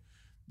bit.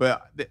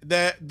 But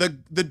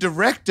the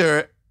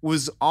director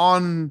was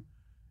on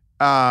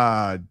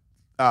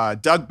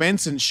Doug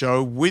Benson's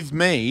show with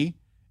me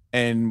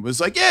and was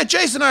like, yeah,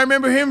 Jason, I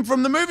remember him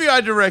from the movie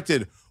I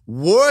directed.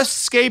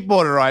 Worst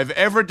skateboarder I've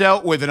ever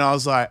dealt with. And I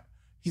was like,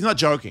 he's not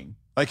joking.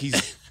 Like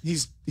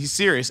he's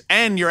serious.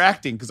 And you're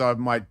acting, because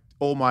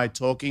all my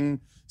talking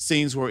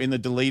scenes were in the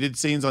deleted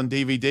scenes on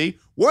DVD.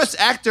 Worst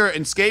actor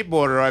and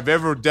skateboarder I've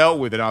ever dealt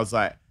with. And I was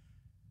like,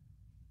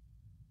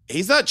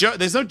 he's not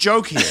there's no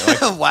joke here.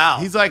 Like, Wow.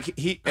 He's like,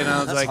 and I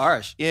was That's like,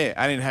 harsh. yeah,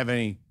 I didn't have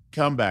any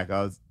comeback.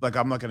 I was like,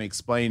 I'm not going to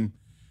explain.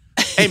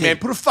 Hey man,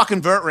 put a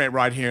fucking vert ramp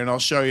right here and I'll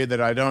show you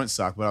that I don't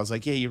suck. But I was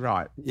like, yeah, you're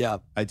right. Yeah.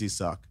 I do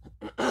suck.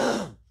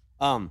 The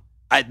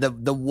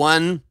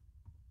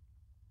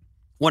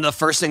one of the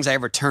first things I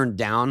ever turned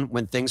down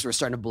when things were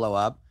starting to blow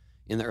up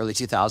in the early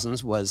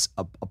 2000s was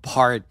a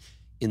part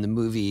in the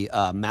movie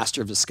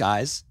Master of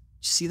Disguise.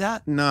 Did you see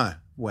that? No,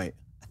 wait.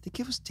 I think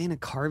it was Dana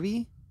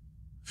Carvey.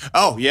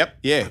 Oh, yep.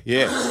 Yeah.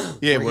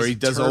 Where he he's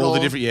does all the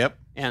turtle. different, yep.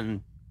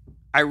 And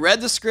I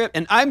read the script,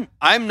 and I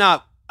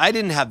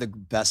didn't have the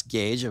best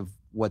gauge of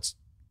what's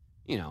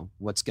going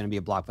to be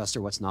a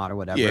blockbuster, what's not, or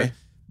whatever. Yeah.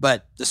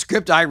 But the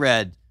script I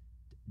read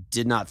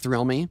did not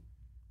thrill me. It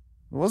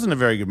wasn't a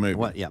very good movie.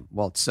 What? Yeah.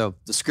 Well, so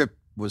the script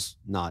was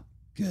not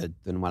good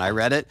than when I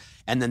read it.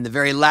 And then the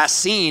very last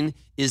scene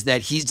is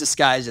that he's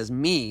disguised as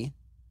me,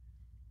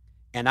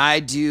 and I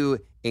do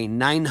a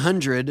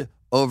 900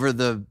 over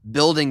the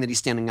building that he's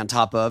standing on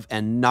top of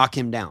and knock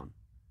him down.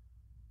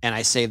 And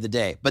I save the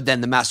day. But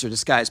then the master of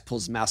disguise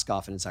pulls the mask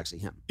off and it's actually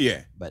him.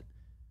 Yeah. But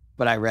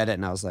I read it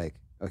and I was like,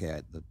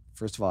 okay,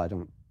 first of all, I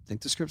don't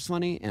think the script's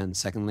funny. And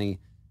secondly,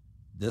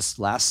 this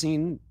last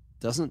scene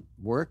doesn't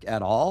work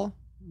at all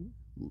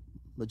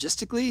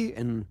logistically.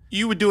 And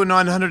You would do a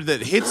 900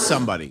 that hits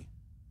somebody.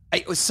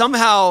 it was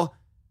somehow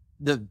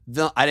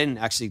I didn't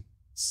actually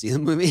see the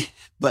movie,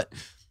 but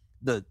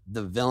the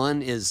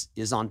villain is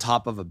on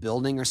top of a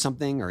building or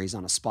something, or he's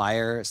on a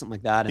spire or something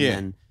like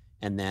that.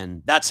 And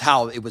then that's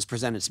how it was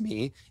presented to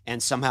me.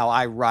 And somehow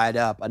I ride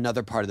up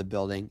another part of the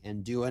building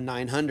and do a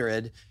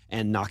 900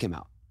 and knock him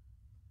out.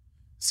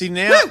 See,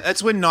 now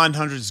that's when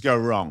 900s go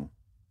wrong.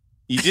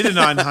 You did a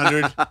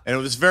 900 and it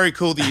was very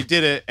cool that you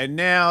did it. And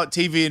now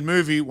TV and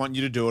movie want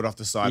you to do it off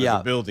the side of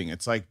the building.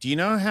 It's like, do you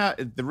know how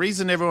the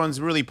reason everyone's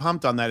really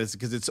pumped on that is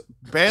because it's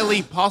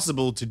barely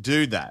possible to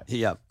do that.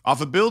 Yep.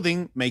 Off a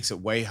building makes it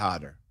way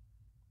harder.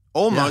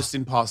 Almost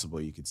impossible,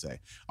 you could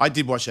say. I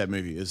did watch that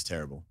movie. It was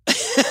terrible.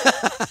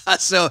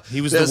 So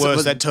He was the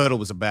worst. That turtle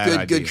was a bad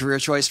idea. Good career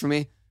choice for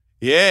me.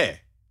 Yeah.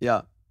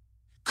 Yeah.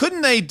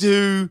 Couldn't they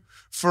do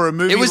for a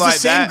movie It was like the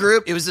same that?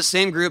 group. It was the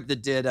same group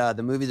that did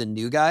the movie The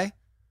New Guy.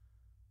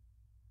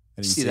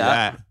 I didn't see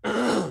that.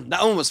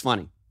 That one was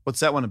funny.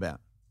 What's that one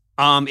about?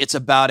 It's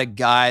about a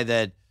guy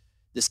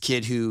this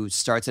kid who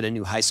starts at a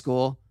new high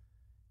school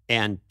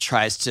and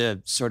tries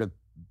to sort of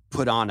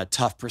put on a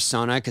tough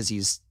persona because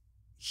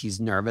he's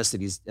nervous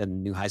that he's at a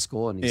new high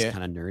school and he's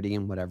kind of nerdy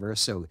and whatever.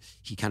 So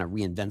he kind of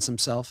reinvents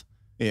himself.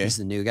 Yeah. He's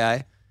the new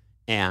guy.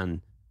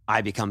 And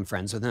I become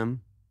friends with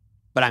him,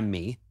 but I'm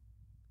me.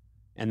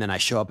 And then I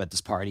show up at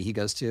this party he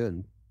goes to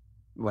and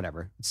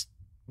whatever. It's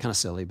kind of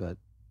silly, but.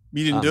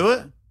 You didn't do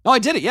it? Oh, I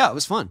did it. Yeah, it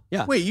was fun.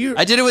 Yeah. Wait,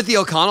 I did it with the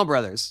O'Connell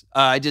brothers.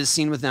 I did a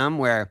scene with them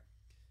where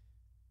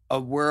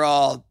we're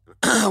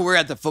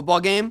at the football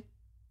game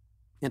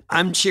and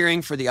I'm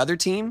cheering for the other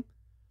team,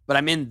 but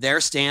I'm in their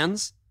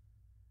stands.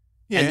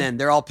 Yeah. And then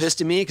they're all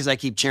pissed at me because I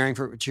keep cheering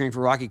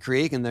for Rocky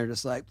Creek, and they're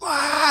just like,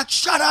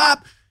 shut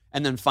up.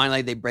 And then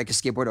finally they break a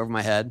skateboard over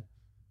my head.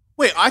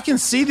 Wait, I can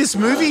see this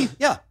movie?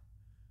 Yeah.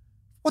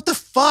 What the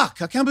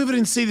fuck? I can't believe I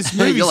didn't see this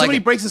movie. You'll like Somebody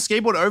it. breaks a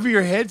skateboard over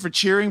your head for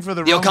cheering for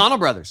the The wrong... O'Connell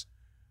brothers.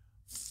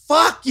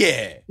 Fuck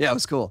yeah. Yeah, it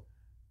was cool.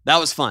 That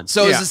was fun.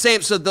 So it was the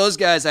same. So those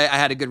guys, I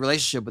had a good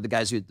relationship with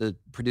the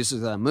producers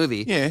of that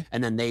movie. Yeah.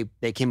 And then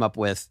they came up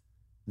with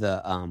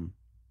the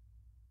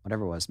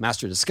whatever it was,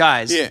 Master of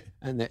Disguise. Yeah.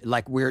 And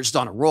we're just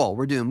on a roll.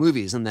 We're doing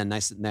movies. And then I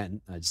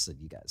just said,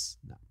 you guys,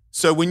 no.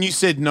 So when you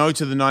said no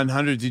to the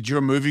 900, did your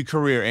movie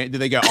career end? Did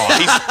they go,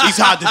 he's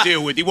hard to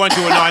deal with. He won't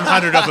do a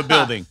 900 up a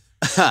building.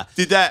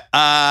 Did that?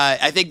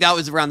 I think that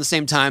was around the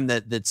same time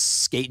that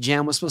Skate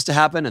Jam was supposed to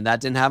happen, and that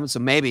didn't happen. So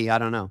maybe, I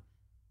don't know.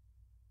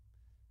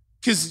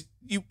 Because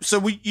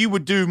you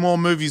would do more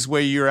movies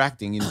where you're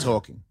acting and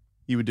talking.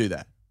 You would do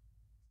that.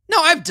 No,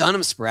 I've done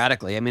them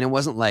sporadically. I mean, it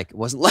wasn't like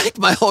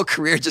my whole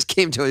career just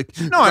came to a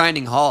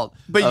grinding halt.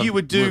 But you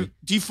would do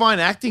you find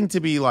acting to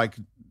be like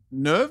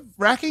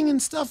nerve-wracking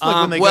and stuff?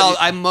 Like when they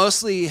I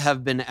mostly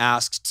have been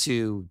asked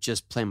to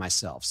just play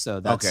myself. So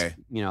that's, Okay.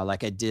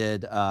 Like I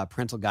did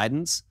Parental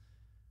Guidance.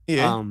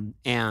 Yeah.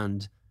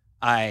 And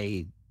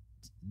I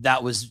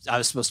was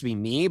supposed to be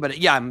me, but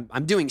yeah,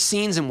 I'm doing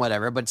scenes and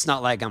whatever, but it's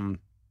not like I'm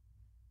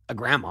a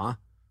grandma.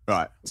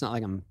 Right. It's not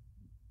like I'm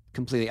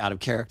completely out of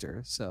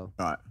character. So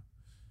Right.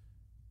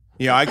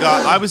 Yeah,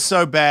 I was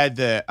so bad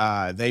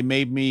that they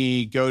made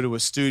me go to a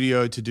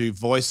studio to do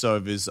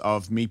voiceovers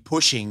of me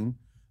pushing.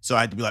 So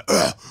I had to be like,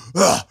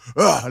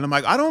 and I'm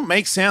like, I don't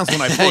make sounds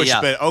when I push, Yeah.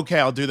 but okay,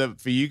 I'll do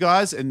that for you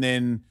guys. And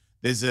then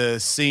there's a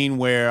scene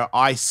where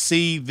I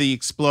see the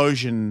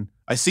explosion,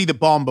 I see the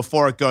bomb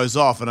before it goes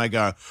off, and I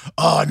go,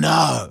 oh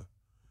no.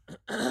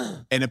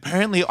 And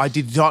apparently I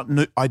did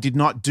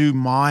not do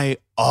my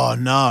oh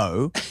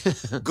no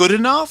good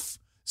enough.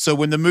 So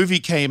when the movie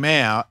came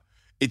out,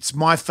 it's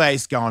my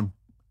face going,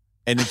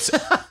 and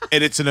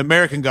it's an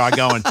American guy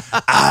going,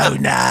 oh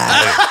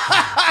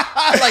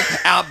no. like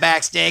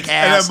Outback Steakhouse.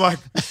 And I'm like,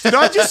 did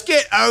I just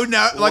get oh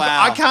no? Like,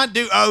 Wow. I can't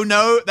do oh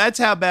no. That's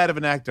how bad of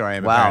an actor I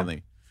am, Wow.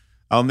 apparently.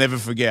 I'll never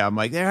forget. I'm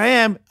like, there I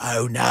am.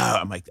 Oh no.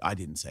 I'm like, I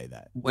didn't say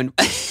that.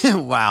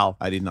 Wow,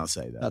 I did not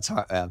say that. that's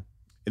hard. Yeah.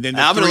 And then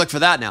I'm gonna look for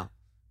that now.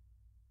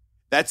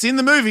 That's in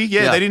the movie.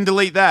 Yeah, Yeah. they didn't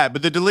delete that.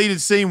 But the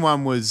deleted scene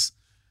one was,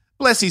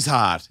 bless his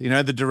heart.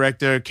 The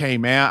director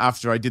came out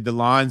after I did the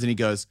lines and he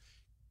goes,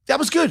 that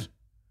was good.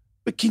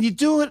 But can you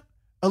do it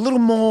a little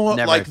more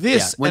Never, like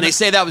this? yeah. When And they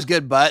say that was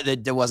good, but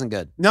it wasn't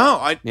good.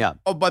 No, Yeah.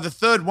 by the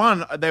third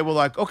one, they were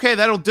like, okay,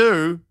 that'll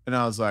do. And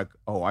I was like,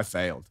 oh, I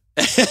failed.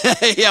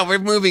 Yeah, we're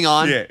moving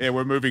on. Yeah,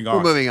 we're moving on.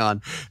 We're moving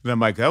on. And I'm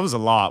like, that was a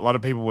lot. A lot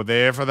of people were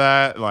there for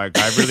that. Like,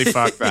 I really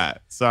fucked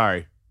that.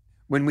 Sorry.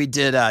 When we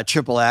did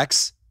Triple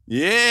X,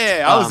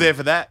 Yeah, I was there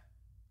for that.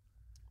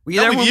 Were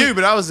Not there with when you, we-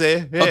 but I was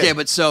there. Yeah. Okay,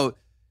 but so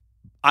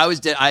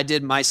I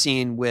did my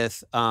scene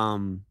with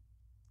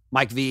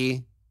Mike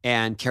V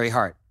and Carrie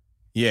Hart.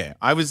 Yeah,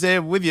 I was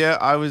there with you.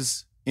 I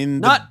was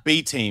in the Not-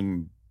 B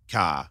team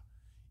car.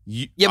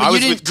 Yeah, I but you was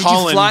didn't. with Did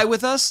Colin. you fly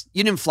with us?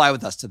 You didn't fly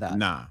with us to that.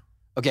 Nah.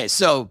 Okay,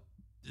 so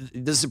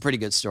this is a pretty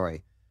good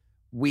story.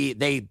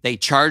 They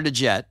chartered a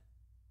jet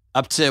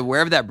up to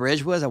wherever that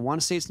bridge was. I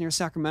want to say it's near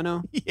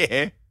Sacramento,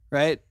 Yeah.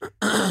 right?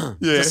 Does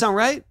Yeah. that sound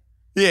right?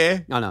 Yeah.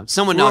 No.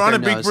 Someone We're out on there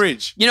a big knows.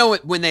 bridge. You know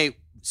what? When they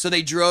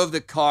drove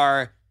the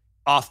car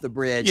off the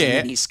bridge, and Yeah.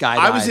 then he skydives.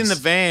 I was in the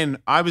van.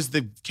 I was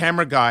the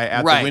camera guy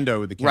out Right. the window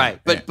with the camera.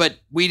 right, but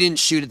we didn't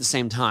shoot at the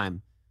same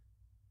time.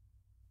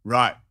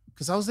 Right.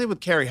 Because I was there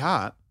with Carrie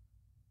Hart.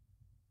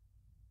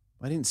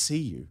 I didn't see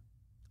you.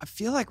 I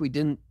feel like we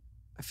didn't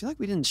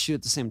shoot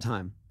at the same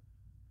time.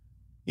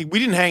 We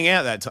didn't hang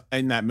out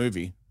in that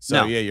movie.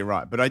 So No. yeah, you're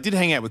right. But I did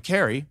hang out with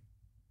Carrie.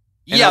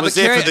 And I Yeah, was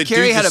but there for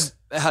Carrie the had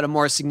dude had a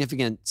more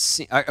significant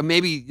scene. Or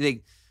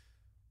maybe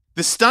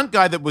the stunt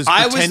guy that was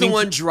I was the pretending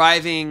one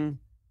driving.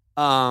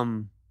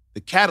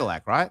 the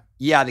Cadillac, right?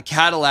 Yeah, the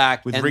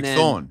Cadillac With and Rick then-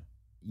 Thorne.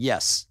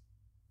 Yes,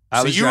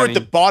 So you were at the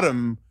driving-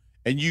 bottom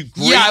and you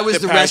greet Yeah, I was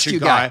the parachute rescue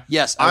guy.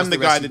 Yes, I I'm was the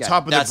guy at rescue the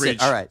top of the That's it. bridge.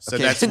 All right, So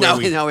okay. that's where now,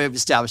 we- now we've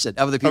established it.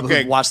 Other people Okay,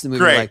 who've watched the movie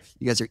great. are like,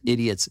 "You guys are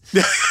idiots."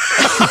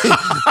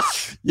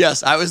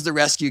 Yes, I was the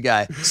rescue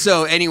guy.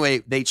 So anyway,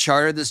 they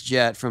chartered this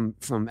jet from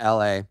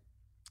LA,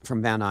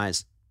 from Van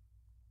Nuys,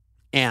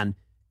 and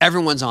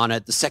everyone's on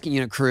it. The second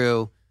unit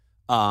crew,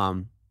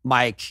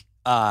 Mike,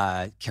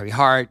 Carrie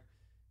Hart,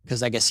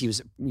 because I guess he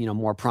was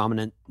more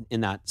prominent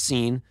in that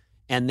scene,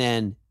 and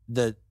then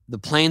the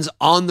plane's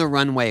on the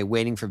runway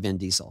waiting for Vin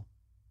Diesel,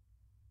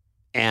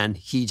 and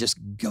he just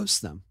ghosts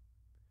them.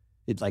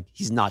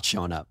 He's not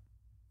showing up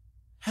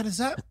How does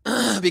that?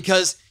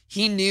 because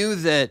he knew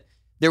that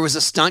there was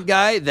a stunt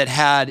guy that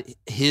had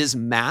his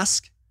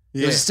mask.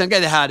 There was a stunt guy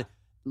that had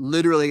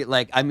literally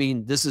I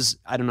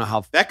don't know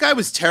how. That guy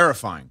was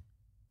terrifying.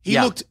 He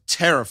Yeah. looked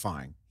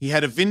terrifying. He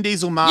had a Vin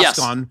Diesel mask Yes.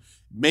 on.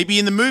 Maybe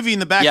in the movie, in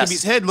the back Yes. of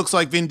his head, looks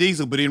like Vin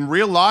Diesel, but in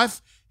real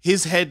life,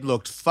 his head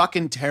looked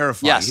fucking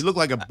terrifying. Yes. He looked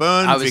like a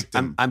burn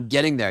victim. I'm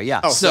getting there.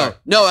 Yeah. Oh, so sorry.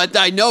 no,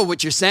 I know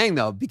what you're saying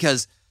though,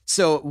 because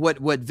so what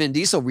Vin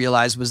Diesel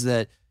realized was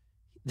that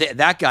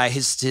that guy,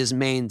 his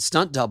main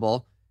stunt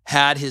double,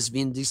 had his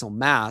Vin Diesel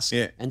mask,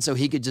 Yeah. and so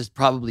he could just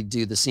probably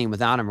do the scene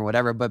without him or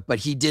whatever. But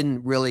he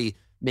didn't really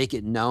make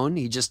it known.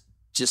 He just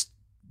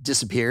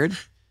disappeared,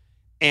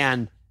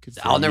 and Good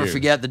for I'll never you.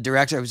 forget the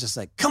director was just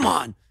like, "Come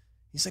on,"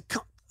 he's like,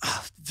 "Come,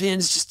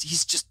 Vin's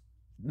he's just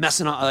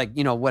messing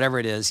on whatever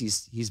it is.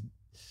 He's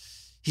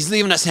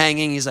leaving us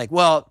hanging." He's like,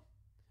 "Well,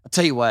 I'll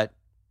tell you what,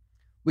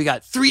 we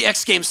got 3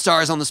 X Games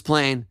stars on this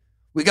plane.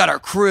 We got our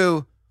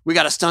crew. We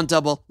got a stunt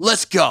double.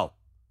 Let's go."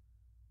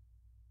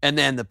 And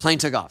then the plane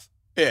took off.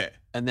 Yeah.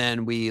 And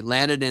then we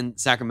landed in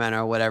Sacramento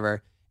or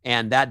whatever.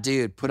 And that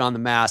dude put on the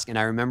mask. And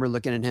I remember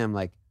looking at him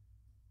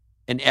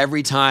and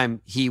every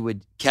time he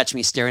would catch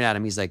me staring at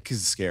him, he's like, Because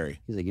it's scary.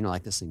 "You don't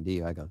like this thing, do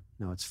you?" I go,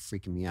 "No, it's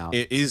freaking me out."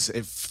 It is.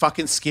 It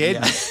fucking scared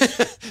me.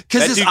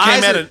 Because That dude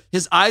came out and-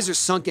 his eyes are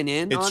sunken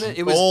in It's on it.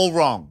 It was all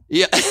wrong.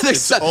 yeah.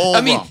 it's all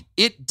I mean, wrong.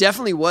 it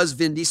definitely was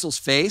Vin Diesel's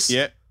face,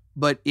 Yeah.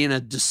 but in a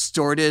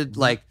distorted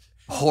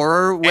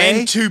horror way.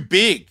 And too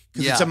big.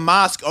 Because it's Yeah. a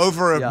mask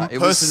over a Yeah, it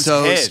was person's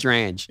so head.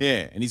 strange.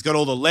 Yeah. And he's got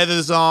all the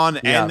leathers on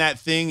Yeah. and that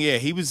thing. Yeah.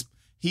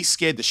 He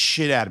scared the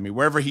shit out of me.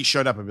 Wherever he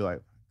showed up, I'd be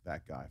like,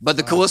 that guy. But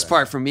the Fuck coolest that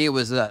part guy. for me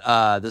was that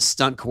the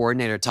stunt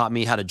coordinator taught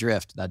me how to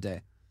drift that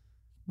day.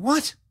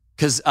 What?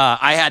 Because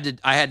I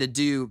had to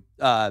do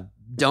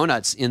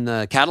donuts in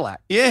the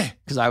Cadillac Yeah.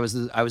 because I was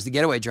the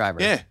getaway driver.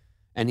 Yeah.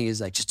 And he was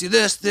like, "Just do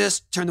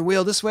this, turn the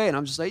wheel this way," and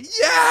I'm just like,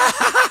 "Yeah."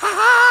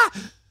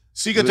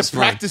 So you got It was to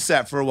fun. practice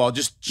that for a while,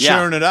 just Yeah.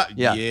 churn it up.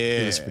 Yeah,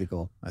 Yeah. it was pretty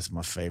cool. That's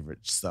my favorite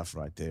stuff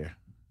right there.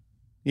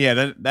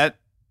 Yeah,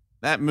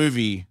 that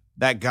movie,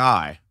 that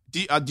guy.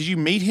 Did you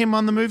meet him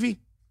on the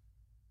movie?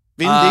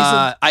 Vin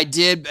Diesel? I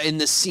did in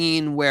the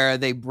scene where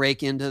they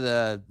break into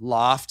the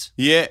loft.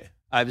 Yeah.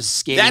 I was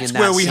skating. That's in that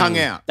where we scene. hung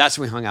out. That's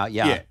where we hung out.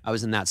 Yeah, Yeah. I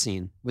was in that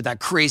scene with that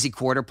crazy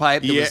quarter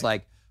pipe. That Yeah. was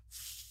like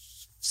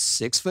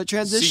 6-foot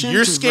transition. So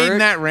you're to skating vert.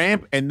 that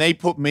ramp, and they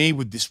put me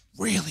with this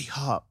really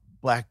hot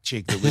black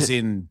chick that was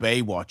in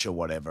Baywatch or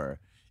whatever,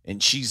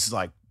 and she's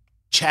like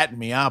chatting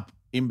me up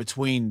in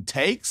between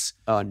takes.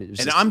 Oh, and, it was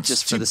And just, I'm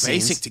just too for the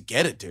basic scenes. to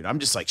get it, dude. I'm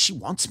just like, she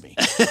wants me.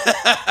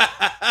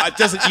 It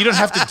doesn't. You don't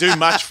have to do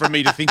much for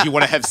me to think you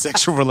want to have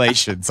sexual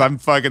relations. I'm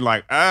fucking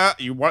like,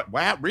 you want?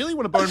 Wow, really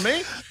want to bone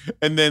me?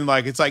 And then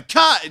it's like,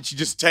 cut, and she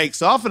just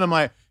takes off, and I'm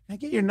like, can I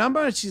get your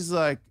number? And she's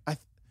like, why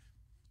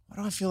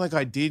do I feel like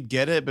I did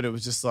get it, but it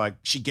was just like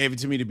she gave it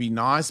to me to be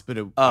nice, but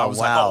I was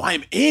wow. like, oh,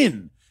 I'm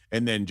in,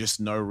 and then just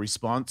no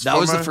response. That from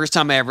was her. the first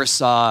time I ever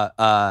saw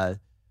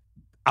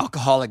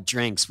alcoholic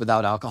drinks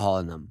without alcohol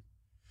in them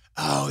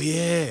Oh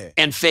yeah.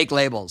 and fake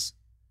labels.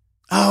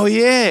 Oh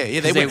yeah. Yeah,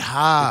 they 'Cause went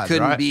hard. It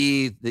couldn't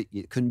right?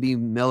 it couldn't be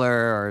Miller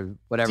or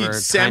whatever. Dude,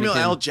 Samuel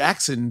Heineken. L.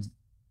 Jackson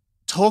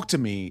talked to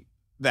me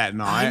that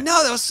night. I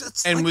know that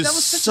was and was that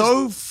was such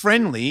so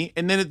friendly.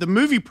 And then at the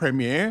movie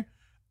premiere,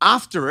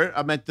 after it,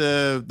 I'm at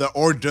the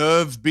hors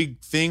d'oeuvre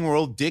big thing where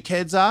all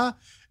dickheads are.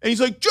 And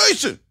he's like,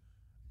 Jason.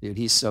 Dude,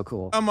 he's so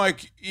cool. I'm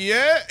like,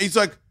 yeah. He's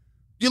like,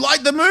 you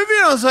like the movie?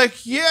 And I was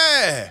like,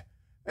 yeah.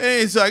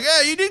 And he's like,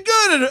 yeah, you did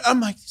good. And I'm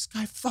like, this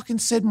guy fucking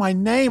said my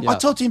name. I Yeah.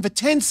 talked to him for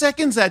 10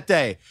 seconds that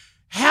day.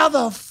 How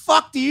the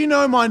fuck do you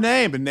know my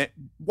name? And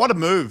what a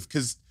move.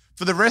 Because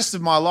for the rest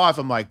of my life,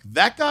 I'm like,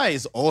 that guy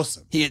is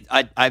awesome.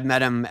 I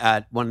met him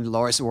at one of the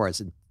Loris Awards,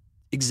 and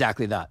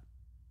exactly that.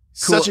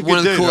 Cool, Such a good one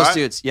of the dude, coolest right?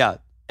 dudes, yeah,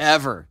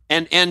 ever,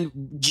 and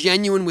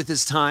genuine with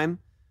his time,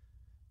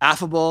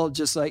 affable,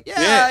 just like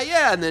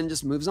yeah, and then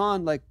just moves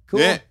on, like cool.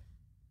 Yeah.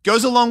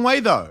 Goes a long way,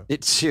 though. Dude,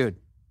 it's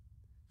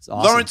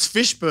awesome. Lawrence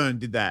Fishburne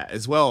did that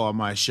as well on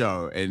my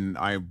show. And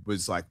I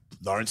was like,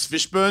 Lawrence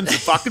Fishburne's the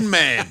fucking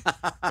man.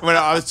 When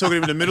I was talking to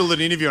him in the middle of an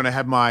interview and I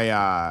had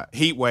my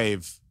heat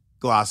wave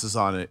glasses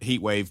on it.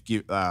 Heat wave,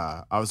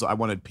 I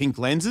wanted pink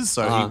lenses,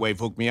 so Heat Wave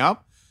hooked me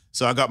up.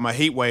 So I got my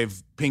Heat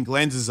Wave pink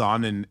lenses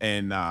on,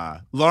 and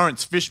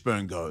Lawrence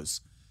Fishburne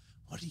goes,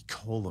 what did he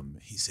call them?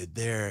 He said,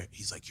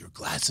 he's like, your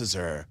glasses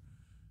are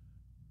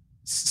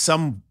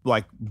some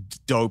like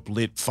dope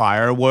lit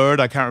fire word.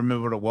 I can't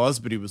remember what it was,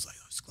 but he was like,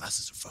 those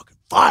glasses are fucking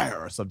fire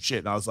or some shit.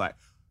 And I was like,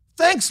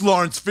 thanks,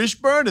 Lawrence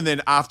Fishburne. And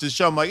then after the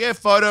show, I'm like, yeah,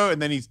 photo.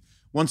 And then he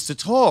wants to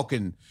talk,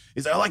 and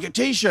he's like, I like your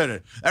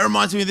t-shirt. That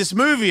reminds me of this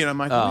movie. And I'm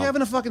like, are we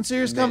having a fucking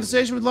serious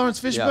conversation with Lawrence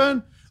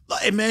Fishburne?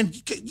 Like, hey, man,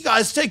 you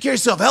guys take care of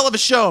yourself. Hell of a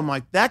show. I'm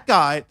like, that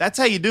guy, that's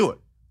how you do it.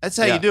 That's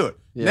how you do it.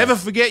 Yeah. Never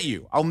forget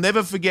you. I'll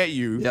never forget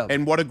you. Yeah.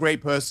 And what a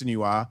great person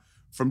you are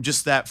from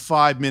just that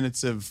 5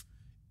 minutes of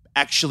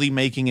actually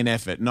making an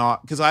effort.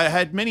 Not because I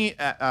had many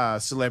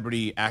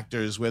celebrity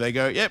actors where they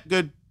go, yep,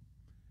 good.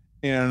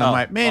 You know, and I'm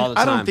like, all man, the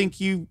I don't time.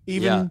 think you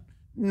even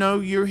know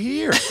you're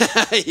here.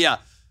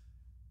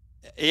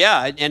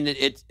 yeah, and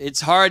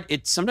it's hard.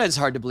 It's sometimes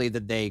hard to believe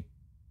that they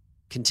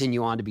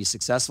continue on to be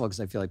successful, because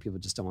I feel like people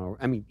just don't want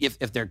to. I mean, if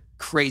they're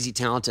crazy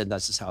talented,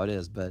 that's just how it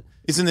is. But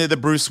Isn't there the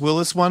Bruce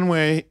Willis one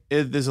where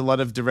there's a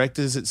lot of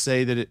directors that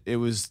say that it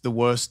was the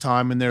worst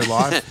time in their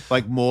life?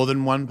 Like more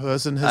than one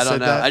person has I don't said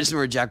know. that. I just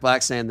remember Jack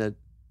Black saying that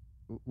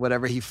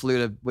whatever he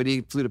flew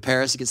to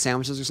Paris to get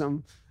sandwiches or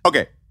something.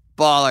 Okay.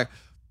 Baller.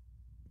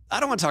 I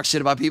don't want to talk shit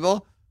about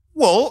people.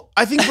 Well,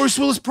 I think Bruce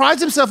Willis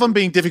prides himself on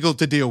being difficult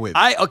to deal with.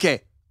 I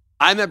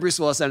met Bruce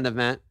Willis at an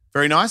event.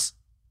 Very nice.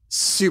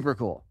 Super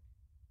cool.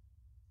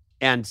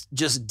 And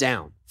just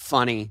down,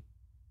 funny.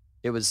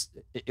 He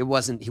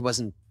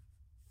wasn't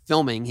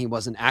filming, he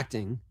wasn't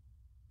acting,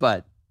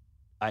 but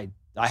I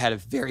had a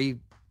very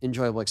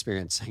enjoyable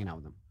experience hanging out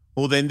with him.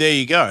 Well, then there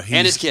you go.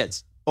 And his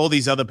kids. All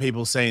these other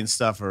people saying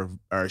stuff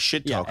are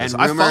shit Yeah, talkers.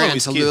 and I Rumor follow and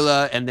his kids.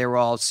 Tallulah, and they were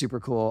all super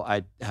cool.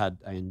 I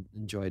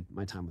enjoyed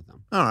my time with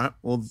them. All right.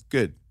 Well,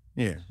 good.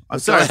 Yeah. I'm Go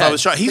sorry if I ahead.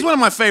 was shy. He's one of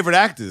my favorite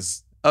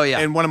actors. Oh yeah.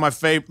 And one of my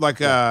favorite, like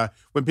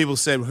when people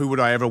said, who would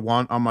I ever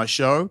want on my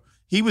show?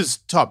 He was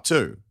top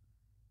two.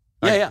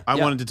 Yeah. I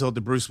wanted to talk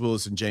to Bruce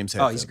Willis and James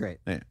Hetfield. Oh, he's great.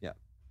 Yeah.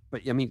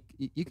 But I mean,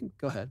 you can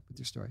go ahead with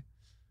your story.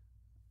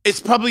 It's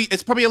probably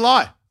a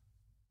lie.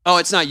 Oh,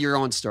 it's not your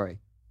own story.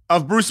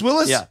 Of Bruce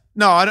Willis? Yeah.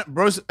 No, I don't.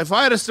 Bruce. If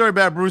I had a story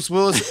about Bruce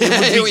Willis,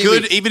 it would be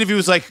good. Even if he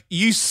was like,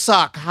 "You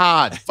suck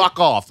hard, fuck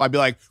off," I'd be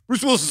like,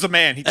 "Bruce Willis is a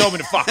man. He told me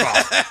to fuck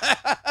off."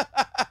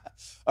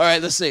 All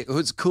right, let's see.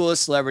 Who's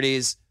coolest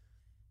celebrities,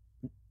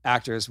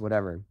 actors,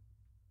 whatever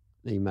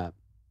that you met?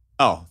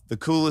 Oh, the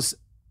coolest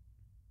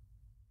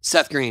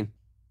Seth Green.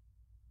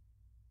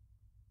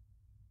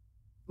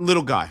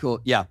 little guy.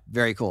 Cool. Yeah,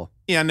 very cool.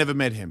 Yeah, I never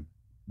met him.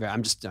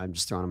 I'm just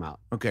throwing him out.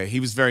 Okay, he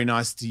was very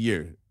nice to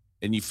you,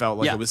 and you felt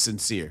like Yeah. it was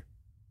sincere.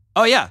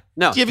 Oh yeah.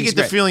 No. Do you ever he's get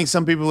the great. feeling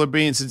some people are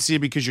being sincere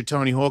because you're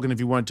Tony Hawk, and if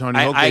you weren't Tony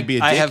Hawk, they'd be a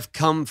dick? I have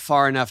come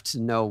far enough to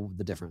know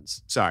the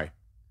difference. Sorry.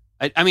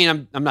 I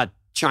mean, I'm not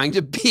trying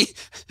to be,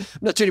 I'm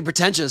not trying to be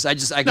pretentious. I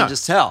can No.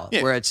 just tell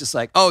Yeah. where it's just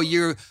like, oh,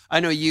 I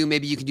know you,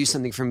 maybe you can do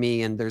something for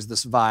me. And there's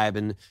this vibe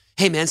and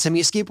hey man, send me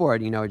a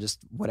skateboard, just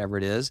whatever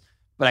it is.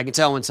 But I can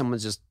tell when they're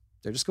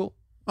just cool.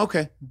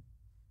 Okay.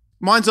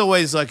 Mine's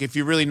always like, if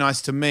you're really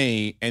nice to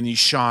me and you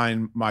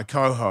shine my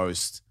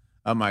co-host,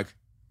 I'm like,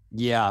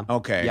 Yeah.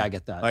 okay. Yeah, I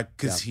get that. Like,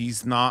 because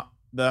he's not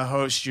the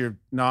host, you're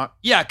not.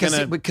 Yeah,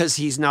 gonna- because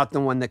he's not the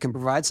one that can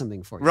provide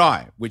something for you.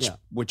 Right. Yeah.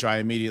 Which I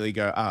immediately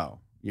go, oh,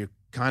 you're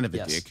kind of a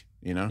Yes. dick,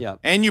 you know? Yeah.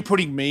 And you're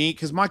putting me,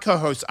 because my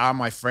co-hosts are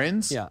my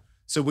friends. Yeah.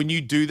 So when you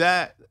do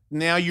that,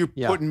 now you're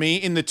Yeah. putting me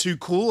in the too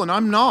cool, and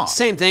I'm not.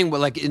 Same thing, but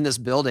like in this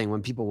building,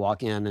 when people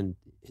walk in and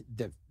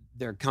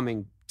they're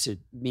coming to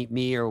meet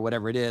me or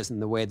whatever it is,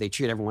 and the way they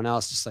treat everyone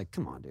else, just like,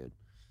 come on, dude.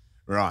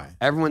 Right.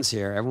 Everyone's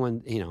here.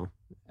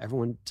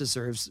 Everyone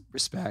deserves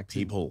respect.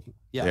 People.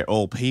 Yeah. They're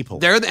all people.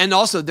 They're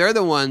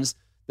the ones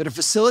that are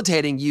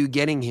facilitating you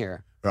getting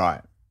here.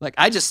 right. Like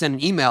I just sent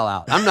an email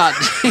out. I'm not,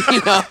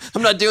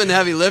 I'm not doing the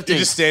heavy lifting. You're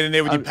just standing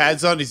there with your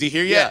pads on. Is he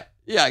here yet?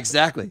 Yeah,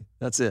 exactly.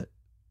 That's it.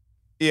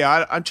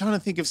 Yeah, I'm trying to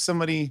think of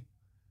somebody.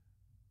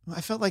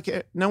 I felt like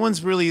no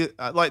one's really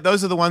like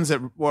those are the ones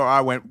where I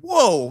went,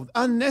 whoa,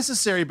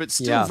 unnecessary, but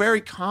still Yeah. very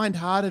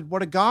kind-hearted.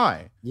 What a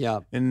guy!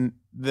 Yeah. And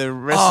the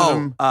rest of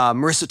them,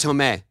 Marissa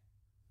Tomei.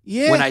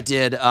 yeah, When I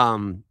did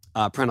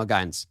Parental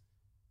Guidance.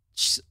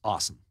 She's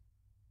awesome.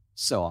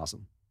 So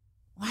awesome.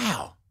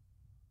 Wow.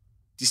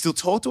 Do you still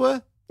talk to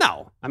her?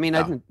 No, I mean,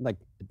 No.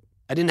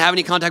 I didn't have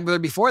any contact with her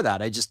before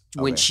that. I just,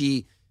 when Okay.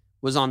 she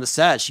was on the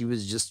set, she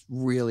was just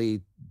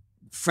really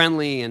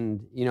friendly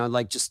and,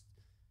 just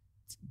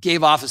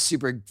gave off a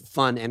super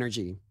fun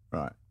energy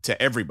Right.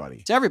 To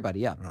everybody. to everybody.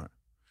 Yeah. I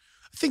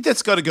think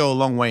that's got to go a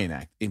long way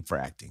for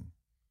acting.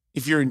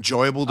 If you're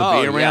enjoyable to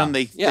Oh, be around, yeah.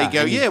 they Yeah,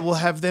 go, I mean- yeah, we'll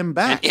have them And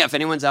back. if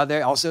anyone's out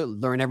there, also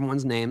learn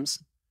everyone's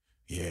names,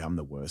 Yeah, I'm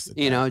the worst at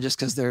that. just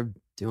because they're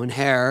doing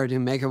hair,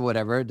 doing makeup,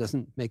 whatever, it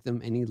doesn't make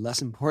them any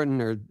less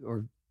important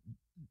or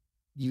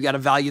you got to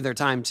value their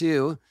time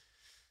too.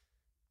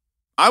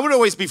 I would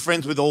always be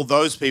friends with all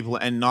those people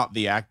and not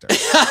the actor.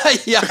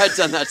 Yeah, I've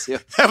done that too.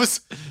 That was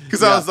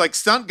because I Yeah. was like,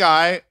 stunt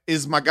guy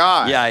is my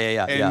guy.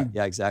 Yeah, And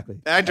exactly.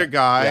 Actor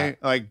guy, Yeah.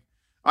 like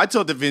I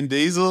talked to Vin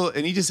Diesel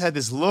and he just had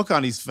this look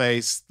on his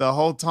face the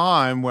whole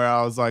time where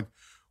I was like,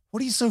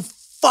 what are you so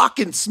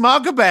fucking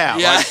smug about?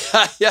 Yeah,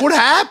 Like, yeah. what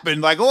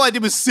happened? Like all I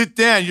did was sit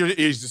down.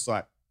 He's just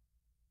like,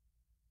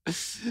 I'm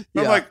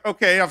Yeah. like,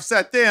 okay, I've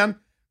sat down.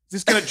 Is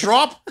this gonna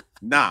drop?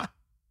 Nah.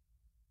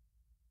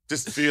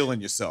 Just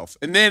feeling yourself.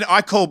 And then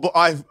I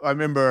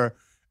remember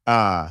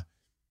I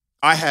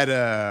had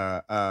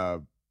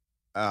a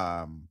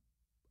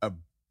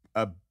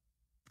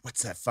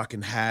what's that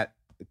fucking hat?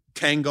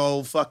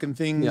 Kangol fucking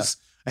things. Yeah.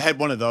 I had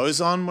one of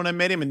those on when I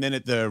met him, and then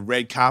at the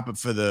red carpet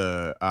for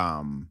the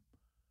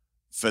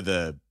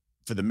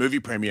movie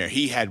premiere,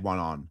 he had one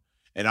on,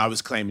 and I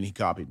was claiming he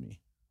copied me.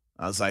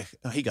 I was like,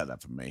 oh, he got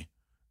that from me.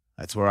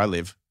 That's where I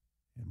live.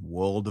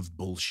 World of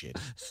bullshit.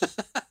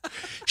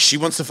 She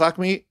wants to fuck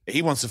me,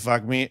 he wants to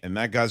fuck me, and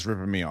that guy's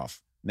ripping me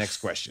off. Next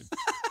question.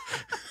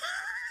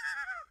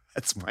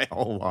 That's my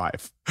whole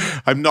life.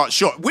 I'm not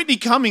sure. Whitney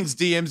Cummings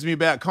DMs me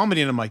about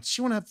comedy, and I'm like, does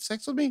she want to have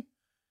sex with me?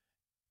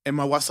 And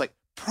my wife's like,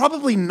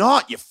 probably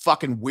not, you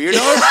fucking weirdo.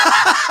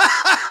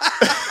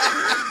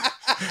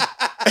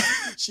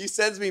 She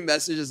sends me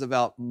messages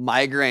about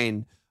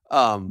migraine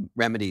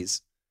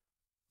remedies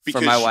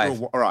Because for my she-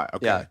 wife. all right,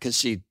 okay. Yeah, because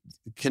she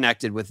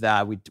connected with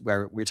that. We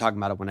were talking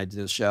about it when I did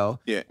the show.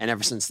 Yeah. And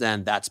ever since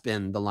then, that's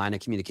been the line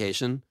of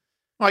communication.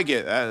 I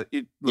get that.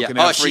 You're looking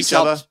Yeah. out for She's each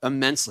other. helped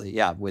immensely.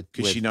 Yeah. With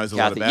 'Cause with she knows a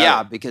lot Kathy. about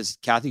Yeah, it. because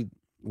Kathy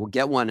will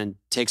get one and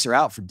takes her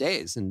out for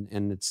days, and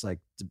it's like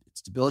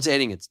it's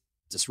debilitating. It's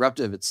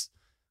disruptive. It's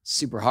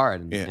super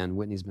hard, and, Yeah. and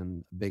Whitney's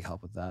been a big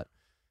help with that.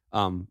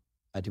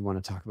 I do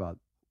want to talk about.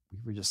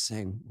 We were just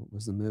saying, what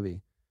was the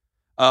movie?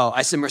 Oh,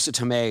 I said Marissa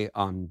Tomei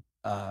on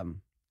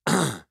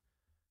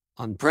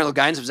on Parental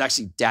Guidance. It was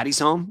actually Daddy's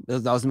Home.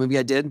 That was the movie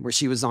I did where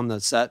she was on the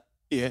set.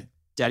 Yeah.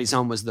 Daddy's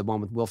Home was the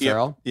one with Will Yep,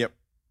 Ferrell. yep.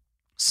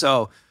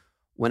 So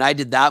when I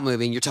did that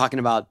movie, and you're talking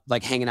about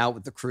like hanging out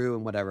with the crew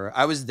and whatever,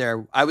 I was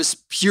there. I was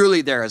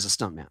purely there as a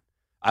stuntman.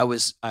 I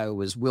was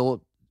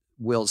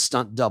Will's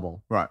stunt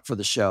double Right. for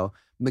the show.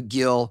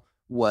 McGill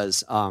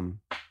was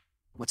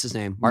what's his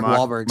name? Mark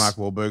Wahlberg's Mark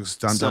Wahlberg's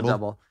stunt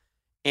double.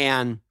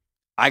 And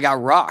I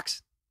got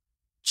rocked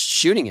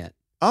shooting it.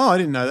 Oh, I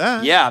didn't know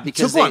that. Yeah,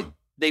 because Took one.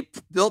 they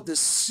built this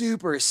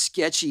super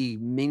sketchy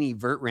mini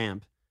vert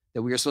ramp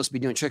that we were supposed to be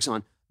doing tricks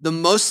on. The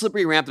most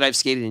slippery ramp that I've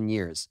skated in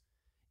years.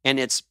 And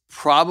it's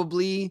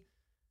probably,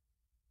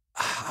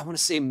 I want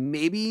to say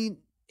maybe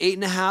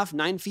 8.5,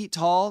 9 feet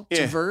tall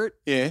to Yeah. vert.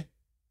 Yeah.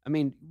 I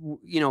mean,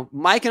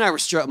 Mike and I were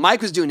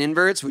Mike was doing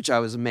inverts, which I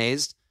was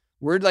amazed.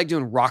 We're like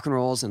doing rock and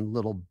rolls and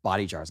little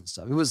body jars and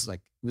stuff. It was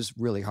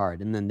really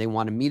hard. And then they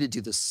wanted me to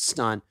do this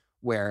stunt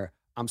where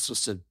I'm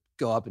supposed to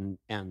go up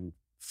and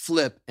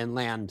flip and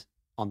land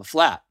on the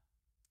flat.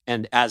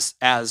 And as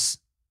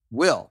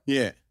Will,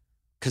 Yeah.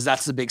 because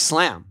that's the big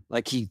slam.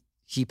 Like he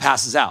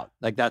passes out.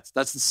 Like that's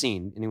the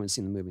scene. Anyone who's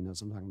seen the movie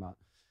knows what I'm talking about.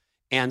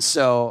 And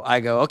so I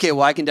go, okay,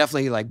 well, I can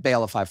definitely like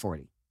bail a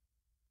 540.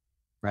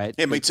 Right?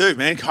 Yeah, me too,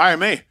 man. Hire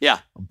me. Yeah.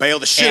 I'll bail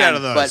the shit out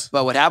of those.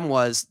 But what happened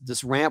was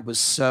this ramp was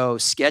so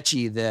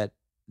sketchy that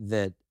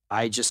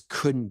I just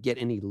couldn't get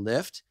any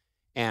lift.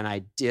 And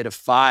I did a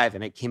 5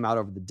 and it came out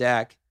over the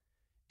deck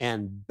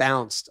and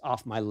bounced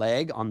off my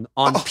leg on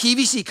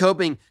PVC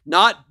coping,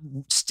 not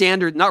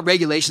standard, not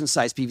regulation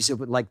size PVC,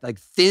 but like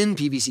thin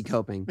PVC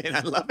coping. Man, I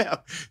love how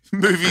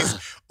movies,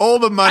 all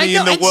the money I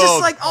in know, the it's world,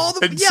 just like all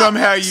the and yeah,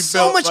 somehow you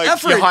so built, much like,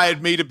 effort. you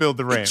hired me to build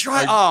the ramp.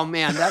 Like, Oh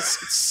man,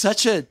 that's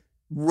such a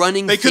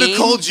running. they could have theme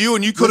called you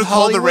and you could with have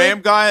called the Hollywood.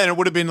 ramp guy and it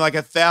would have been like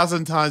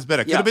 1,000 times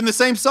better. Could Yeah. have been the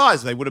same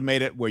size. They would have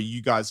made it where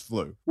you guys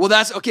flew. Well,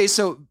 that's okay.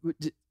 So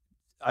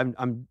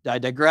I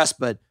digress,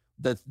 but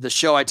the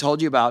show I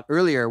told you about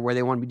earlier, where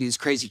they wanted me to do these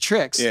crazy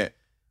tricks, Yeah.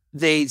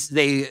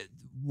 they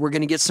were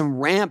going to get some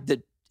ramp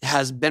that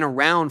has been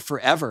around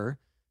forever,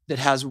 that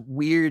has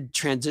weird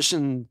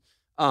transition,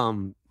 Where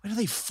do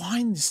they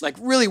find this? like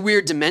really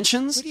weird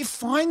dimensions. Where do you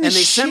find And this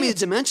they sent me the shit?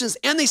 dimensions,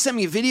 and they sent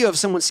me a video of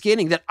someone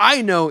skating that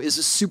I know is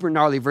a super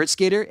gnarly vert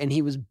skater, and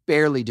he was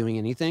barely doing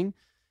anything.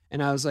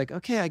 And I was like,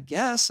 okay, I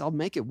guess I'll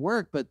make it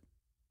work, but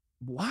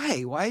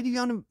why? Why do you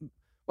want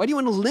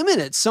to limit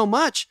it so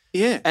much?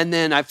 Yeah. And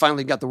then I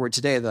finally got the word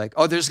today. They're like,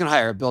 oh, they're just going to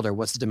hire a builder.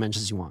 What's the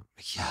dimensions you want?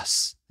 Like,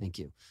 yes, thank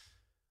you.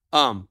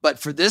 But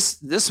for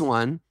this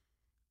one,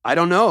 I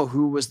don't know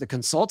who was the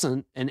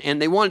consultant,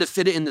 and they wanted to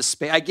fit it in the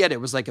space. I get it.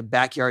 It was like a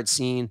backyard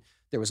scene.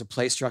 There was a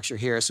play structure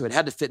here, so it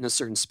had to fit in a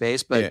certain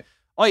space. But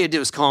all you did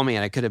was call me,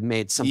 and I could have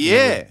made something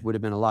that would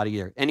have been a lot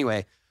easier.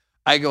 Anyway,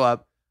 I go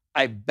up,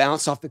 I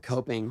bounce off the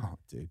coping,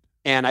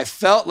 and I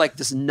felt like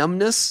this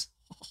numbness.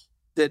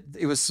 That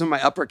it was from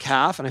my upper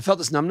calf, and I felt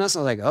this numbness. I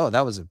was like, "Oh,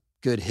 that was a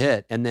good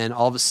hit." And then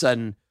all of a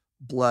sudden,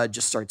 blood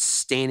just starts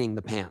staining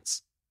the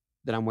pants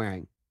that I'm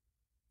wearing,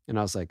 and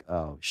I was like,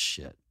 "Oh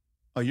shit!"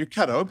 Oh, you're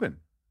cut open.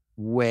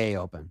 Way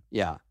open.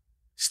 Yeah.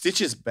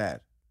 Stitches bad.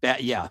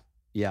 Yeah.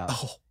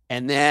 Oh.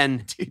 And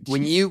then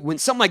when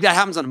something like that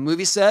happens on a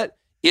movie set,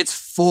 it's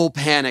full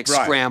panic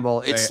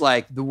scramble. It's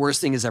like the worst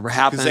thing has ever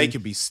happened. Because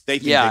they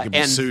think they could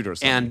be sued or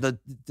something.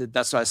 And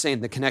that's what I was saying.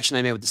 The connection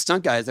I made with the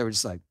stunt guys, they were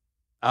just like,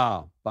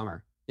 oh,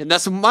 bummer. And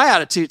that's my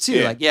attitude too.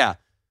 Yeah. Like, yeah,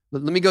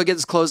 let me go get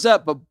this closed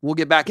up, but we'll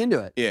get back into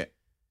it. Yeah.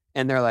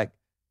 And they're like,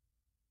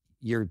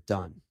 you're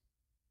done.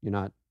 You're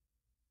not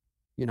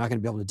going to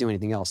be able to do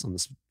anything else on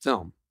this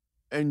film.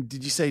 And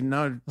did you say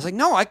no? I was like,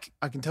 no, I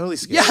can totally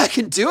skip. Yeah, I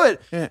can do it.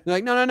 Yeah. They're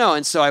like, no.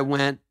 And so I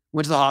went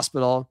to the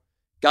hospital,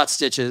 got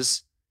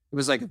stitches. It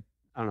was like,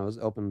 I don't know, it was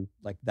open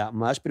like that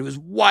much, but it was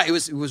wide.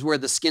 It was where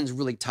the skin's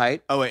really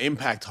tight. Oh, an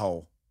impact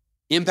hole.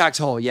 Impact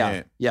hole,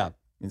 yeah.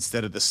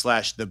 Instead of the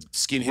slash, the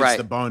skin hits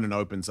the bone and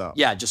opens up.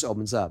 Yeah, it just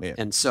opens up. Yeah.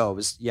 And so it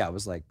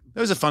was like.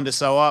 Those are fun to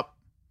sew up.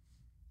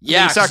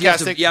 Yeah,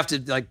 sarcastic. You have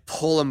to like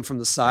pull them from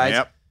the sides.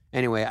 Yep.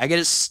 Anyway, I get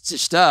it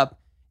stitched up,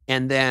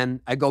 and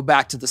then I go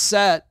back to the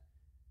set.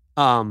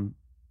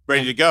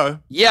 Ready to go.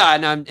 Yeah,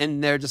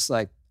 and they're just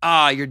like,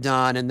 you're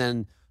done. And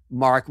then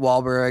Mark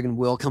Wahlberg and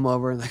Will come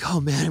over and like, oh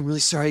man, I'm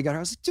really sorry you got her. I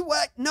was like, dude,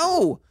 what?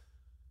 No,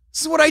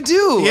 this is what I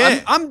do.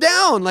 Yeah. I'm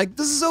down. Like,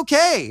 this is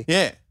okay.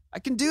 Yeah. I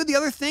can do the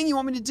other thing you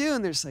want me to do.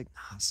 And they're just like,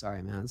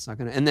 sorry, man, it's not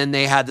gonna. And then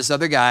they had this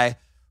other guy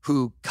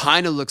who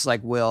kind of looks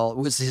like Will,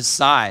 was his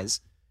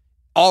size,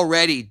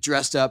 already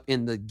dressed up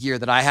in the gear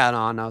that I had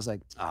on. I was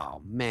like,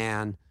 oh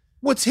man.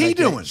 What's he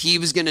doing? He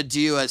was gonna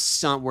do a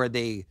stunt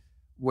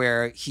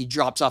where he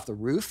drops off the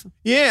roof.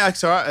 Yeah, I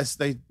saw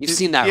it. You've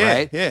seen that,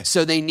 right? Yeah.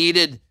 So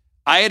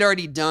I had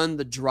already done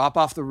the drop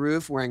off the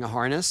roof wearing a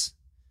harness,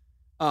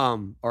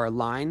 or a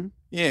line.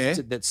 Yeah.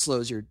 That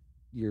slows your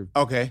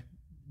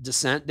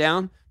descent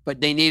down. But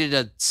they needed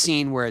a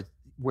scene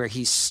where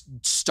he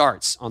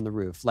starts on the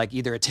roof, like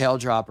either a tail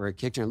drop or a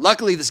kick turn.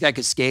 Luckily, this guy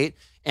could skate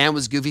and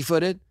was goofy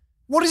footed.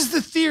 What is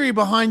the theory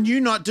behind you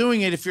not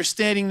doing it if you're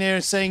standing there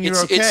and saying you're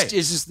okay? It's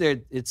just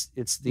there. It's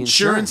the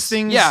insurance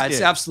things. Yeah,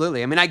 it's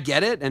absolutely. I mean, I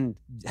get it, and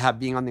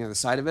being on the other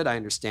side of it, I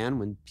understand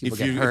when people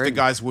get hurt. If the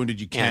guy's wounded,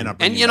 you cannot.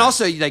 And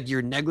also, like,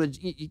 you're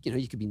negligent.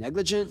 You could be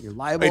negligent. You're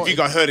liable. If you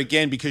got hurt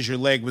again because your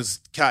leg was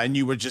cut and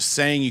you were just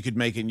saying you could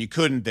make it and you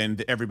couldn't, then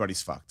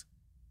everybody's fucked.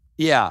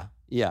 Yeah.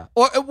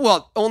 Or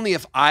only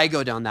if I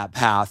go down that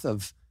path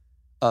of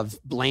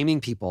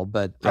blaming people,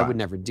 but I would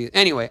never do.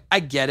 Anyway, I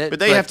get it. But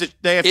they have to think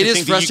that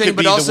you could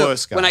be the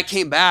worst guy. When I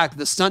came back,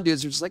 the stunt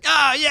dudes were just like,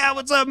 yeah,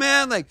 what's up,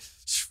 man? Like,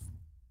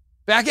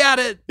 back at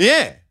it.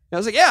 Yeah. And I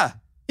was like, yeah.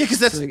 Yeah, because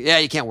that's... Like, yeah,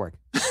 you can't work.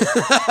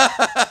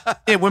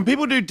 Yeah, when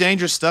people do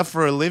dangerous stuff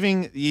for a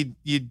living,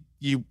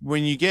 you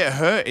when you get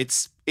hurt,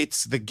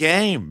 it's the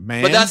game,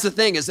 man. But that's the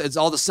thing, is it's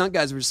all the stunt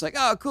guys were just like,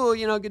 oh, cool,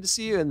 good to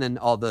see you. And then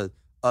all the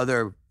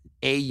other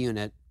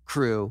A-unit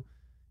crew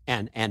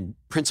and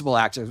principal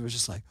actors were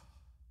just like,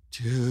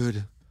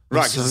 dude,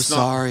 I'm so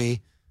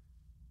sorry.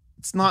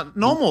 It's not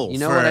normal. You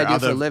know what I do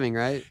for a living,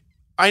 right?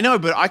 I know,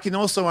 but I can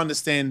also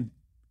understand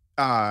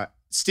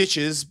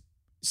stitches.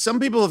 Some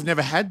people have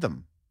never had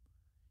them.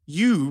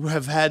 You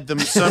have had them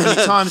so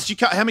many times.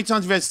 How many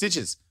times have you had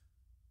stitches?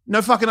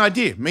 No fucking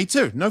idea. Me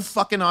too. No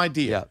fucking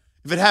idea. Yeah.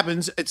 If it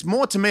happens, it's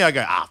more to me. I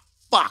go,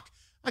 fuck.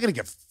 I gotta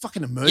get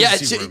fucking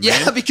emergency room.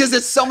 Yeah, man. because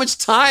it's so much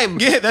time.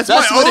 Yeah, that's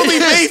my only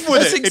beef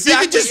with it. If you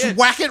could just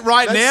whack it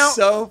right now. That's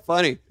so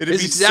funny. It'd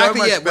be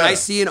exactly so much it. When better. I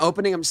see an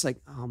opening, I'm just like,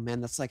 oh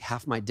man, that's like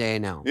half my day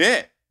now.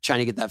 Yeah. Trying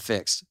to get that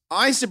fixed.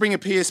 I used to bring a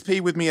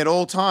PSP with me at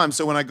all times,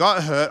 so when I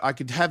got hurt, I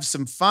could have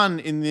some fun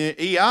in the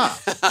ER.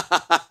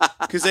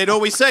 Because they'd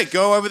always say,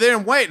 go over there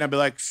and wait. And I'd be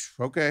like,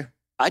 okay.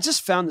 I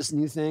just found this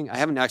new thing. I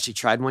haven't actually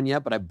tried one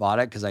yet, but I bought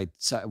it because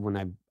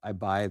when I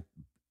buy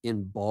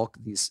in bulk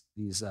these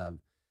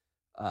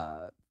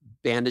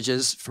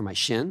bandages for my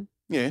shin.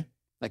 Yeah.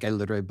 Like I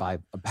literally buy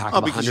a pack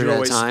of 100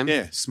 at a time.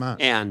 Yeah, smart.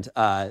 And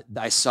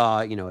I saw,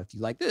 if you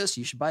like this,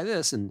 you should buy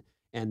this. And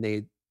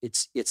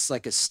it's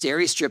like a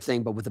steri-strip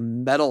thing, but with a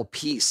metal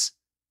piece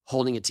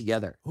holding it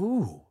together.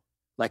 Ooh.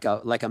 Like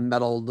a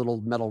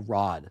little metal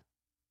rod.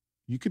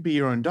 You could be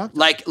your own doctor.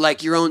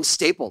 Like your own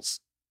staples.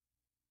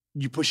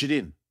 You push it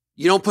in.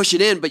 You don't push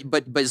it in,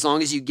 but as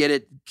long as you get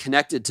it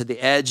connected to the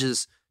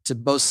edges, to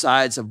both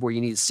sides of where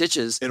you need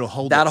stitches, that'll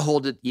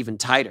hold it even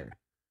tighter.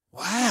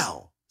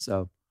 Wow.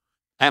 So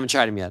I haven't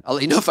tried them yet. I'll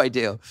let you know if I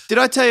do. Did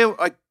I tell you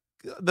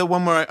the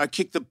one where I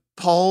kicked the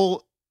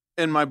pole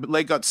and my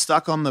leg got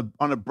stuck on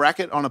a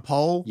bracket on a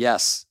pole.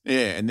 Yes.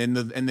 Yeah, and then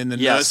the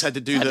Yes. nurse had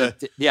to do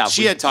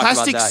she we had talked about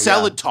plastic that,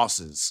 salad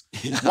tossers,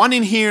 one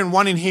in here and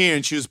one in here,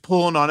 and she was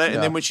pulling on it.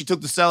 And then when she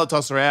took the salad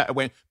tosser out, it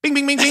went bing,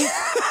 bing, bing, bing.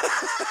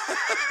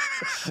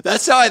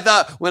 That's how I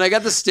thought when I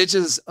got the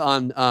stitches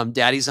on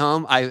Daddy's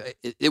home.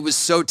 It was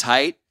so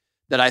tight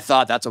that I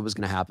thought that's what was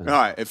going to happen. All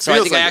right, So I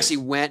think I actually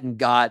went and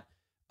got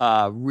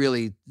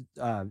really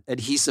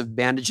adhesive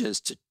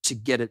bandages to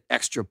get it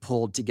extra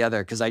pulled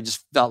together because I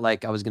just felt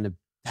like I was going to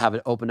have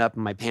it open up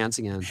in my pants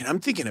again. Man, I'm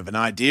thinking of an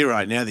idea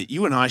right now that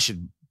you and I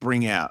should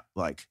bring out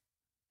like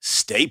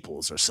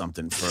staples or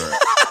something for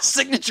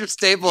signature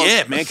staples.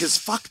 Yeah, man, because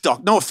fuck,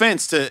 doc. No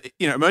offense to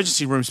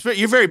emergency rooms, but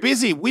you're very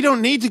busy. We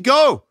don't need to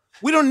go.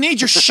 We don't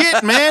need your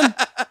shit, man.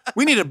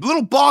 We need a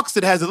little box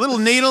that has a little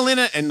needle in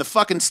it and the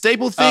fucking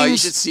staple things. Oh, you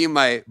should see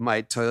my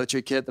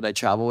toiletry kit that I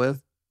travel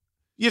with.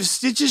 You have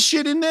stitches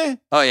shit in there?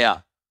 Oh,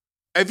 yeah.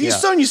 Have you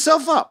sewn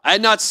yourself up? I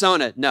had not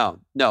sewn it. No,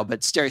 but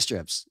steri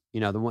strips. The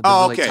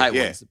really tight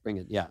ones that bring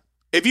it. Yeah.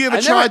 Have you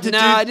ever tried to do? No,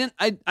 I didn't.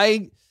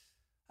 I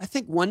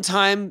think one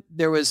time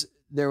there was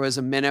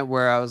a minute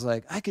where I was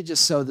like, I could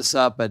just sew this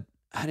up, but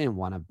I didn't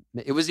want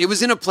to. It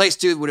was in a place,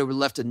 too, where it would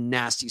left a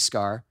nasty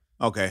scar.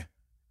 Okay.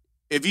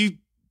 Have you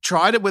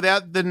tried it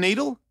without the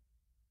needle?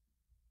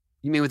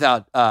 You mean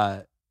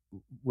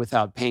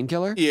without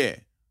painkiller? Yeah.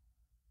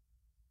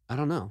 I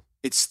don't know.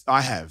 I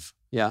have.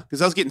 Yeah.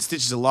 Because I was getting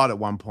stitches a lot at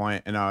one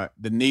point, and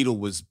the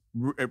needle it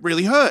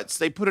really hurts.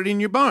 They put it in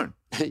your bone.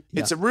 Yeah.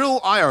 It's a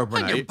real eye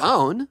opener. On your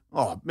bone?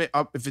 Oh, man,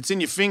 if it's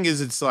in your fingers,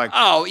 it's like.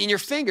 Oh, in your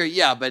finger,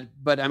 yeah, but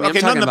I mean, okay,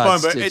 I'm talking not in the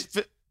about bone,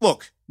 but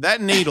look, that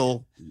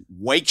needle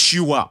wakes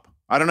you up.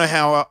 I don't know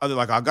how.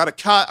 I got a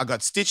cut. I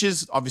got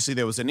stitches. Obviously,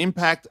 there was an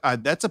impact.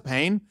 That's a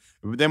pain.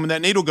 But then when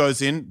that needle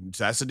goes in,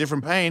 that's a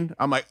different pain.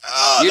 I'm like,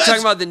 oh. You're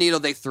talking about the needle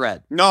they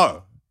thread.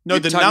 No,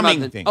 the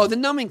numbing thing. Oh, the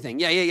numbing thing.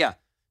 Yeah.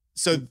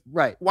 So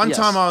right. One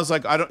time I was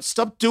like, I don't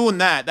stop doing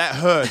that. That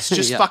hurts.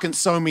 Just fucking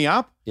sew me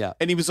up. Yeah.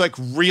 And he was like,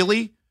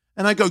 really?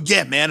 And I go,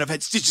 yeah, man. I've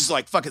had stitches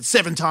like fucking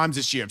 7 times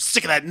this year. I'm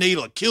sick of that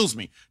needle. It kills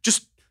me.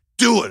 Just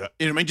do it.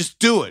 You know what I mean? Just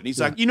do it. And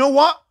he's like, you know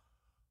what?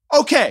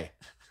 Okay,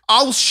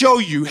 I'll show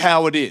you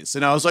how it is.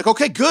 And I was like,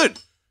 okay, good.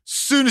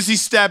 Soon as he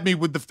stabbed me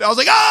with I was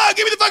like,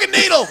 give me the fucking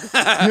needle.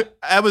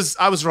 I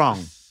was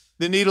wrong.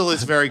 The needle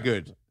is very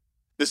good.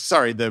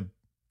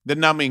 The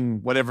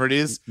numbing, whatever it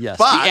is. Yes.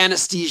 But, the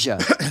anesthesia.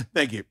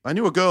 Thank you. I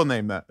knew a girl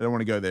named that. I don't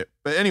want to go there.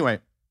 But anyway.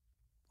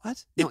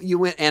 What? No, you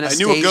went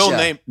Anastasia. I knew a girl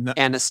named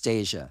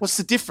Anastasia. What's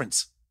the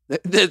difference?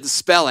 The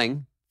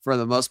spelling, for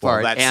the most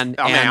part, and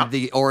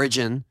the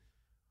origin.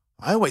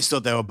 I always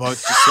thought they were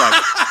both just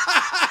like.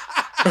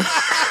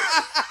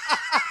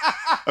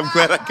 I'm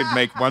glad I could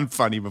make one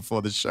funny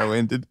before the show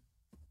ended.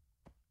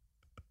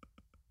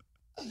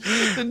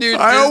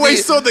 I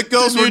always thought that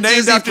girls were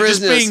named after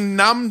just being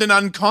numbed and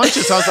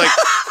unconscious. I was like,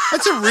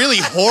 that's a really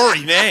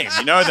hoary name.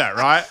 You know that,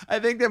 right? I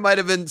think there might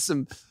have been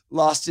some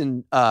lost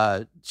in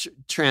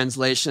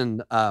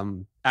translation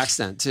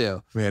accent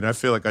too. Man, I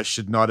feel like I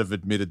should not have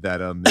admitted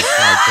that on this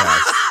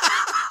podcast.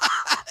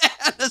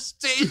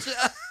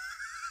 Anastasia.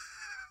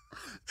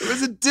 There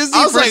was a Disney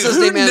I was like, princess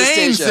who named names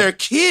Anastasia. their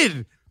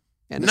kid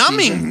Anesthesia.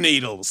 numbing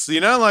needles? You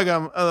know, like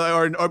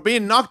or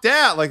being knocked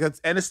out, like it's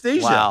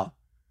anesthesia. Wow.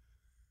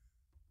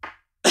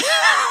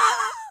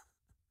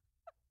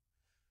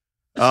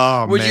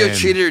 Oh, Would man. you have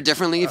treated her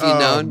differently if you'd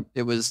known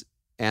it was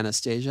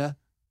Anastasia?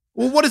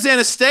 Well, what does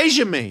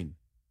Anastasia mean?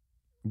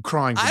 I'm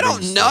crying. I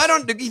don't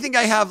know. Do you think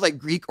I have like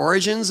Greek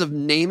origins of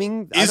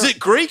naming? Is it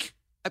Greek?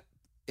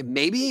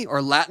 Maybe,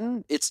 or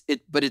Latin.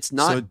 But it's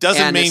not. So it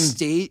doesn't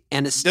mean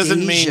Anastasia.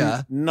 Doesn't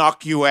mean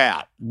knock you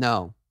out.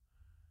 No,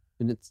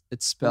 and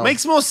it's spelled.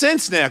 Makes more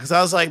sense now because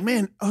I was like,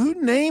 man, who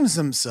names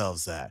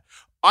themselves that?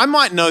 I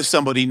might know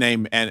somebody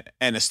named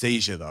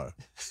Anastasia though,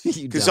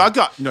 because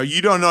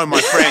you don't know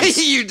my friends.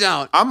 You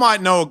don't. I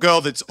might know a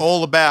girl that's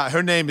all about.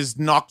 Her name is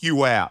Knock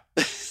You Out.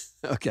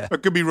 Okay, I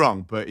could be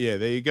wrong, but yeah,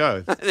 there you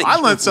go. I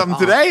learned something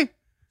today.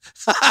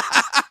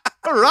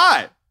 All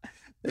right,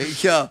 there you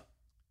go.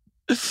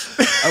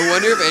 I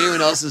wonder if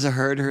anyone else has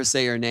heard her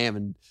say her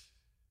name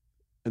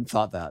and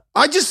thought that.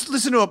 I just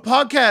listened to a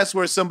podcast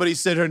where somebody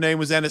said her name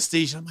was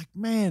Anastasia. I'm like,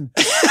 man,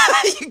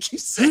 you keep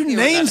saying who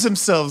names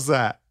themselves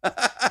that?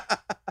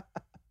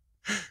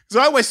 So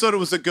I always thought it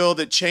was a girl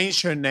that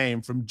changed her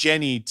name from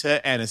Jenny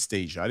to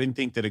Anastasia. I didn't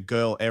think that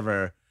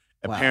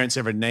parents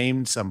ever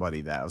named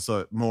somebody that. I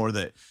thought more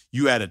that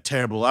you had a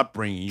terrible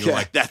upbringing. You're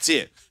like, that's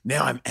it.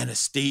 Now I'm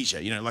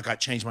Anastasia. You know, like I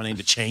changed my name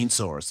to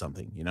Chainsaw or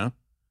something, you know?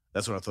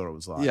 That's what I thought it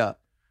was like. Yeah.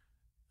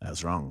 I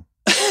was wrong.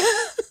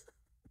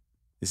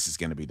 This is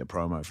going to be the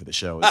promo for the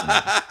show, isn't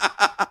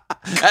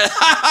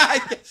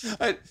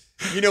it?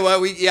 You know what?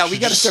 We got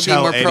to start being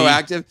more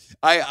proactive.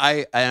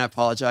 I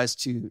apologize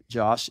to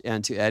Josh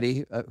and to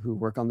Eddie who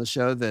work on the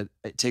show that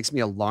it takes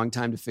me a long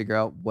time to figure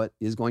out what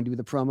is going to be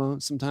the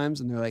promo sometimes.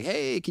 And they're like,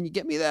 hey, can you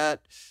get me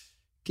that?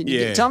 Can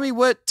you tell me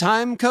what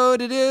time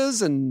code it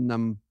is? And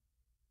I'm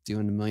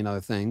doing a million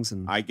other things.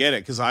 And I get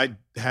it because I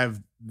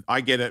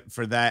get it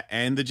for that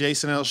and the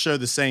Jason Ellis show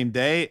the same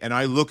day, and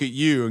I look at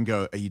you and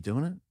go, "Are you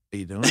doing it? Are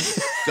you doing it?"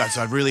 Guys,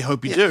 I really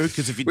hope you do,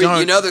 because if you don't,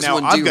 you know, there's now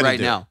one I've due gotta right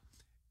do now.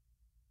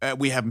 it.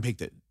 We haven't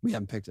picked it. We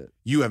haven't picked it.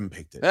 You haven't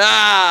picked it.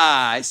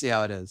 I see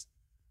how it is.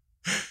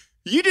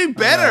 You do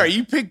better.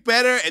 You pick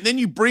better, and then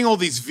you bring all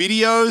these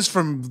videos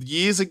from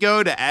years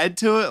ago to add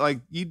to it. Like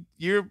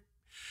you're.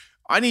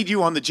 I need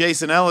you on the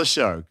Jason Ellis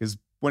show, because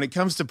when it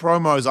comes to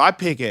promos, I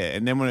pick it,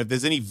 and then if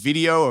there's any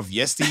video of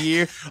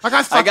yesteryear, like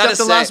I fucked up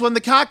the last one, the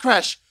car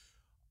crash.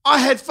 I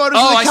had photos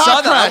of the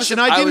car crash,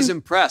 and I was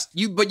impressed.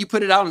 But you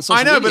put it out on social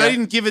media. I know, but I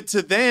didn't give it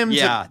to them.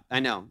 Yeah, I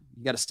know.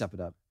 You got to step it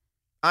up.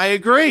 I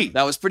agree.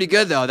 That was pretty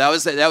good, though. That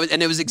was,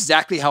 and it was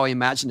exactly how I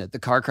imagined it. The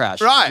car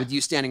crash, right? With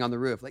you standing on the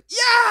roof, like,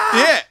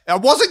 yeah. I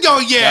wasn't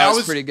going, yeah. That was I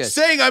was pretty good.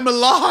 Saying I'm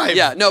alive.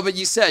 Yeah, no, but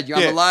you said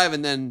I'm alive,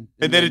 and then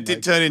it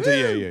did turn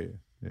into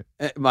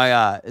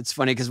it's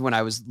funny because when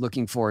I was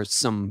looking for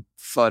some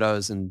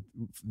photos and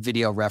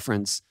video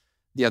reference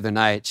the other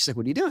night, she's like,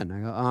 "What are you doing?" I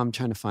go, "Oh, I'm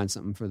trying to find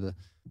something for the."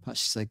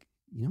 She's like,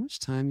 "You know how much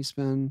time you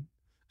spend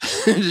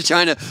just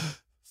trying to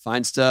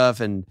find stuff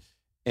and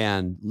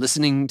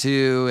listening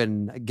to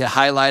and get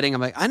highlighting?" I'm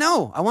like, "I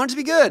know, I want it to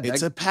be good.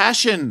 It's a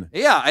passion.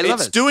 Yeah, I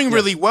love it. It's doing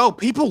really well.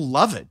 People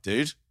love it,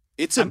 dude.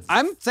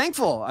 I'm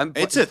thankful.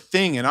 It's a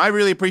thing, and I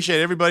really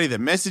appreciate everybody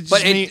that messages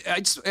me. I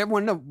just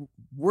everyone know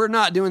we're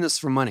not doing this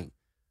for money.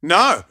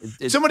 No.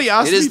 Somebody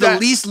asked me that. It is the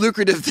least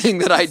lucrative thing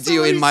that I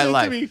do in my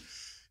life.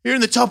 You're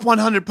in the top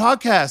 100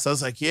 podcast. I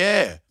was like,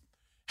 yeah.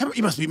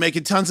 You must be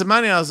making tons of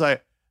money. I was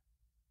like,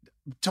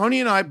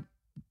 Tony and I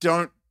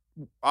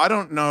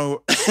don't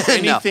know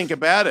anything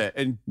about it.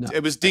 And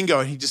it was Dingo,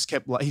 and he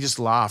just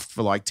laughed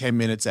for like 10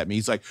 minutes at me.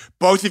 He's like,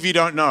 both of you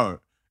don't know.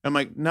 I'm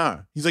like,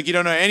 no. He's like, you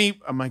don't know any?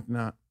 I'm like,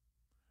 no.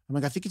 I'm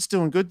like, I think it's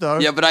doing good though.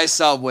 Yeah, but I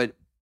saw it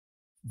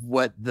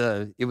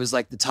was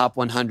like the top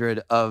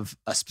 100 of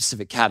a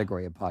specific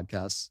category of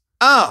podcasts.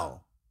 Oh.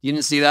 You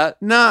didn't see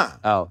that? Nah.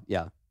 Oh,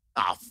 yeah.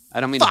 Oh,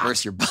 I don't mean to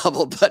burst your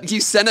bubble, but you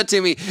sent it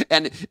to me,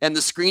 and the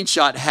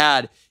screenshot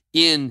had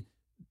in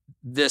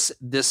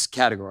this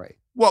category.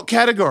 What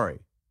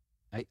category?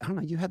 I don't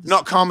know. You had this.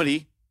 Not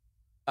comedy.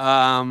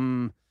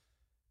 No,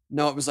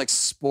 it was like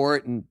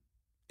sport and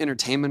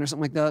entertainment or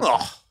something like that.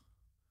 Oh.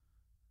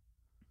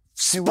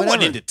 Sport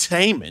and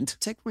entertainment.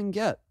 Take what we can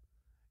get.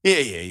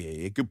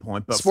 Yeah. Good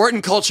point. But sport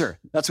and culture.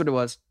 That's what it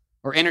was.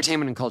 Or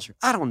entertainment and culture.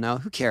 I don't know.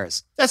 Who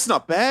cares? That's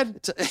not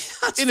bad.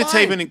 That's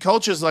entertainment fine. and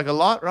culture is like a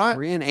lot, right?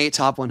 We're in a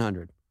top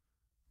 100.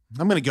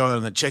 I'm going to go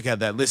and check out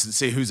that list and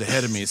see who's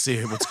ahead of me and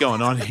see what's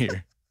going on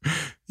here.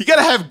 You got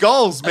to have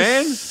goals,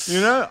 man.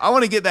 You know, I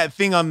want to get that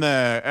thing on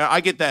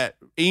I get that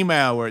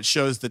email where it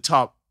shows the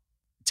top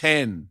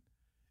 10.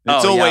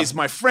 It's always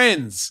my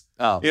friends.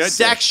 Oh, you know,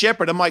 sick. Dax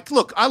Shepard. I'm like,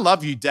 look, I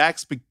love you,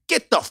 Dax, but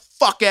get the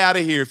fuck out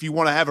of here if you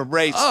want to have a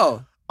race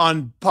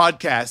on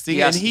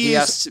podcasting. He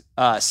asked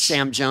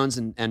Sam Jones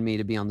and me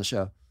to be on the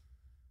show.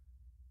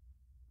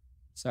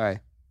 Sorry.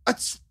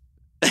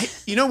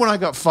 You know, when I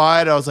got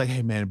fired, I was like,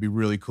 hey, man, it'd be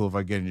really cool if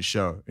I get in your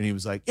show. And he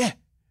was like, yeah.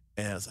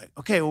 And I was like,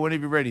 okay, well,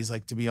 whenever you're ready. He's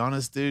like, to be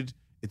honest, dude,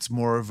 it's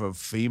more of a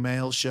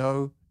female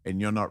show,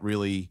 and you're not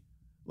really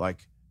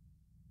like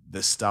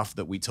the stuff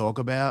that we talk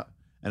about.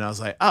 And I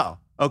was like, oh,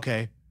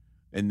 okay.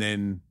 And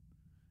then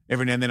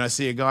every now and then I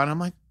see a guy, and I'm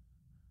like,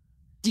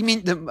 do you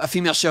mean a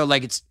female show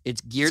like it's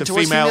geared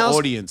towards female females?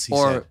 Audience, he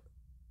said.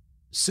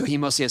 So he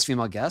mostly has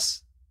female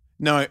guests?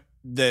 No,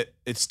 that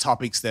it's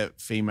topics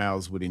that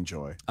females would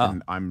enjoy.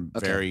 And I'm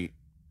very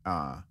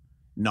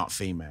not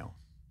female.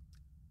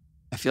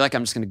 I feel like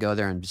I'm just going to go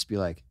there and just be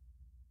like,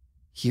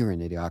 here in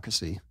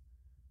Idiocracy.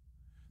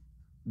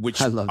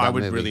 Which I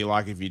would really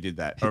like if you did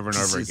that over and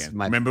over again.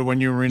 Remember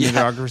when you were in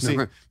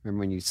Idiocracy? Remember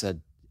when you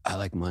said, I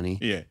like money?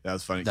 Yeah, that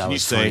was funny. Can you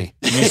say,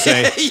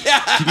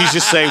 can you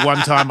just say one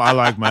time, I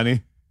like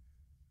money?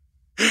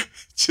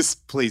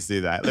 Just please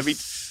do that.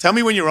 Tell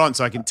me when you're on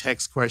so I can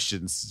text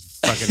questions,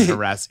 fucking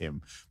harass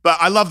him. But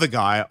I love the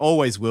guy. I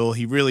always will.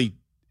 He really,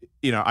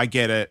 I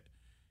get it.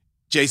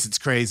 Jason's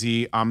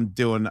crazy. I'm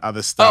doing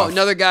other stuff. Oh,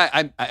 another guy.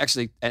 I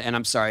actually, and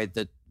I'm sorry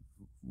that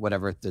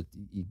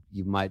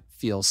you might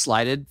feel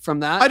slighted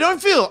from that. I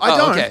don't.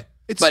 Okay.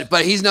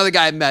 But he's another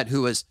guy I met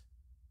who was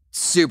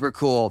super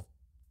cool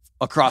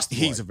across the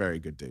board. He's a very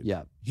good dude.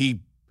 Yeah.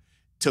 He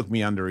took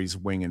me under his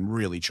wing and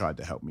really tried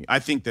to help me. I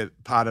think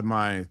that part of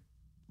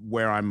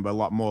where I'm a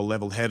lot more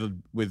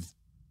level-headed with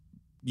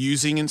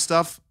using and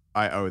stuff,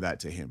 I owe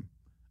that to him.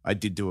 I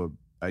did do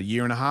a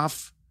year and a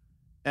half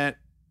at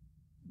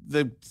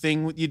the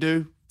thing you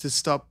do to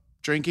stop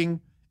drinking.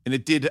 And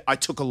I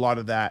took a lot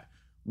of that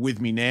with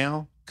me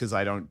now because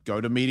I don't go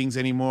to meetings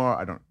anymore.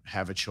 I don't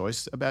have a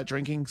choice about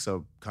drinking.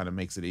 So kind of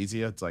makes it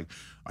easier. It's like,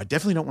 I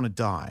definitely don't want to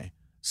die.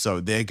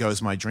 So there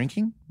goes my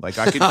drinking. Like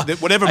I could,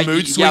 whatever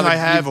mood swing I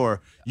have,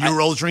 or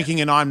you're all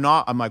drinking and I'm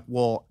not, I'm like,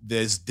 well,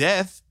 there's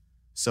death.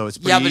 So it's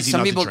pretty easy not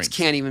to drink. Some people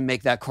can't even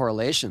make that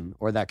correlation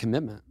or that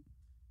commitment.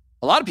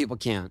 A lot of people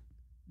can't.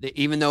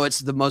 Even though it's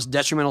the most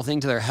detrimental thing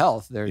to their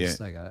health, they're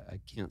just like, I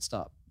can't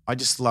stop. I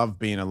just love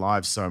being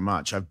alive so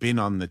much. I've been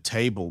on the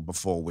table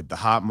before with the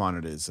heart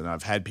monitors, and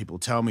I've had people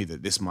tell me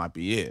that this might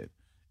be it.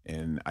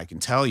 And I can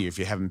tell you, if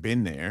you haven't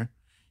been there,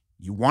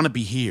 you want to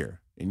be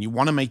here and you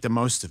want to make the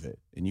most of it,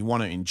 and you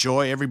want to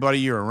enjoy everybody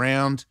you're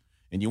around,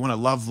 and you want to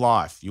love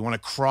life. You want to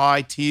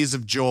cry tears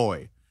of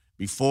joy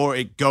before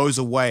it goes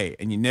away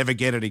and you never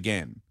get it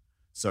again.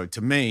 So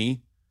to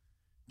me,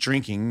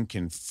 drinking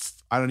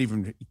I don't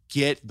even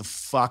get the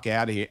fuck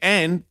out of here.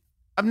 And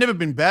I've never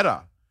been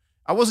better.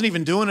 I wasn't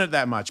even doing it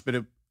that much,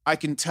 but I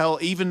can tell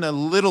even a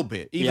little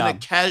bit, even a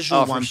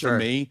casual one for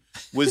me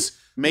was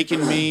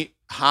making me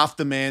half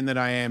the man that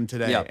I am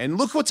today. Yeah. And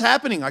look what's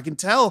happening. I can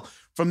tell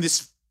from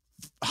this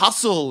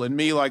hustle and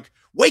me like,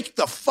 wake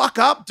the fuck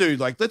up, dude.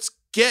 Like, let's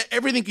get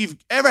everything you've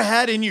ever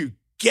had in you.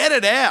 Get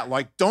it out.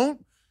 Like,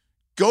 don't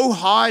go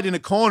hide in a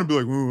corner and be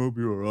like, oh, I'll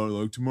be all right.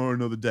 Like, tomorrow,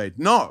 another day.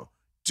 No,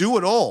 do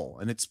it all.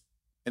 And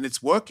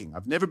it's working.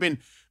 I've never been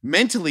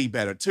mentally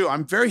better too.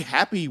 I'm very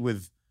happy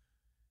with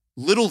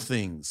little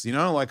things, you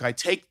know, like I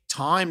take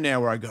time now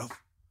where I go,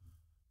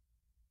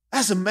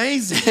 that's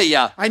amazing.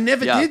 Yeah. I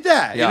never did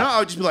that. You know, I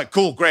would just be like,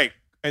 cool, great.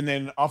 And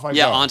then off I go.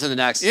 Yeah, on to the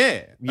next.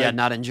 Yeah.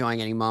 Not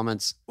enjoying any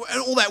moments.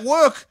 And all that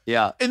work.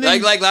 Yeah. And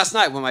then, like last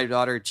night when my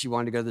daughter, she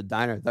wanted to go to the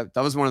diner. That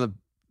was one of the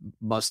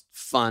most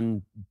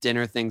fun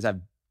dinner things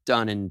I've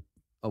done in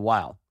a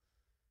while.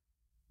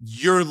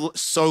 You're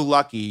so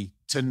lucky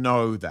to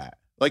know that.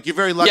 Like, you're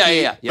very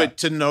lucky, Yeah. but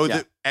to know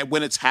that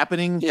when it's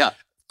happening,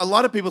 a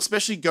lot of people,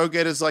 especially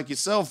go-getters like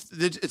yourself,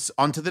 it's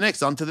on to the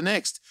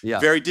next. Yeah.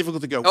 Very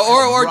difficult to go.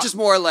 Or just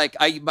more like,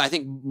 I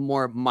think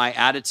more my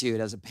attitude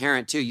as a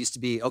parent too used to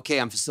be, okay,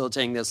 I'm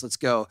facilitating this. Let's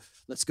go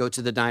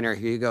to the diner.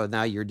 Here you go.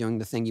 Now you're doing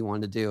the thing you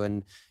wanted to do.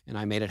 And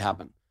I made it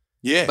happen.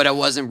 Yeah. But I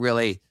wasn't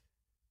really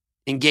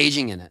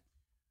engaging in it.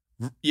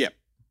 Yeah.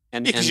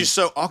 And because you're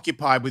so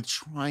occupied with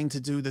trying to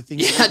do the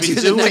things yeah, you've been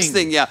do doing. the next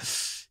thing. Yeah.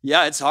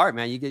 Yeah, it's hard,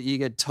 man. You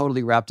get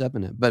totally wrapped up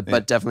in it. But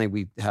definitely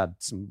we had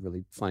some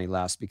really funny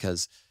laughs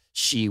because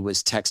she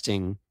was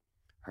texting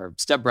her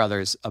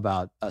stepbrothers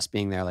about us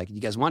being there. Like, you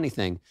guys want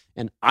anything?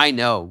 And I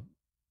know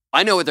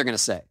what they're gonna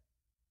say.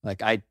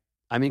 Like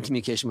I'm in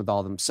communication with all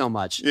of them so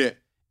much. Yeah.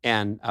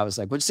 And I was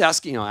like, well, just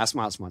ask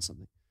Miles wants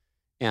something.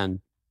 And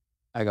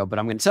I go, but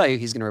I'm gonna tell you,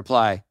 he's gonna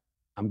reply,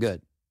 I'm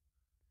good.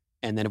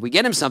 And then if we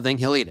get him something,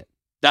 he'll eat it.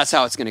 That's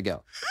how it's gonna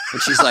go.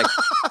 And she's like,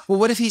 well,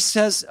 what if he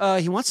says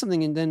he wants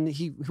something and then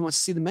he wants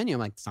to see the menu? I'm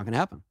like, it's not gonna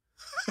happen.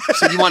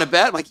 So you want to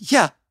bet? I'm like,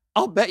 yeah,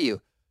 I'll bet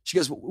you. She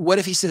goes, what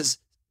if he says,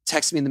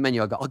 text me the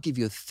menu? I go, I'll give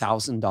you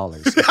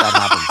 $1,000 if that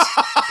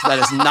happens. That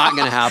is not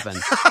gonna happen.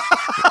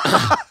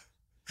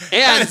 And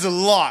that is a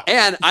lot.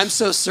 And I'm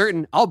so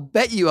certain, I'll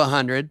bet you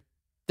 100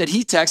 that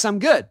he texts, I'm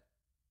good.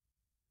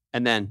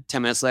 And then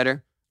 10 minutes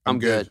later, I'm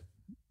good.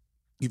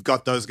 You've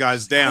got those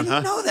guys down, I huh?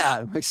 didn't know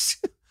that. I'm like,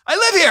 I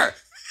live here.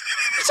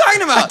 What are you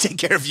talking about? I take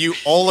care of you,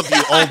 all of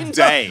you, all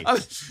day.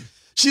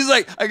 She's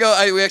like,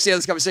 we actually had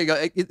this conversation.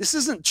 I go, this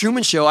isn't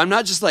Truman Show. I'm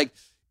not just like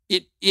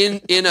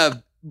in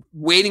a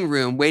waiting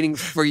room waiting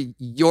for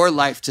your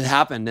life to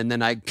happen. And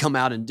then I come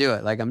out and do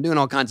it. Like, I'm doing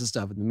all kinds of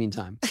stuff in the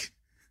meantime.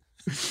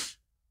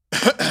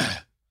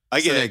 I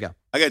there you go.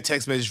 I got a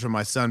text message from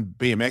my son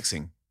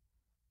BMXing.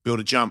 Build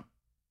a jump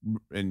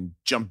and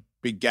jump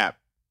big gap.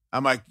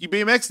 I'm like, you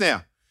BMX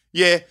now?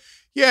 Yeah.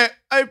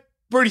 I'm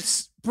pretty,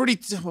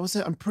 what was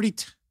that? I'm pretty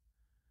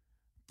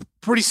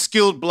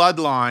skilled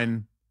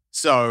bloodline.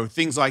 So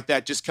things like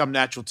that just come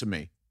natural to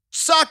me.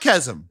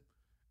 Sarcasm,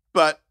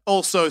 but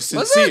also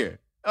sincere.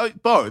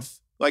 Both.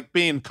 Like,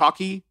 being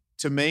cocky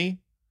to me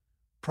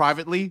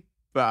privately,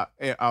 but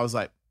I was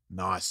like,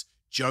 nice.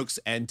 Jokes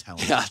and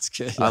talent. Yeah, that's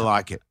good. I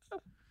like it.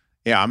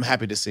 Yeah, I'm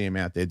happy to see him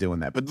out there doing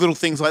that. But little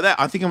things like that.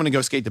 I think I'm going to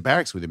go skate the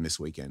barracks with him this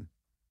weekend.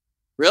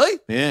 Really?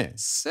 Yeah.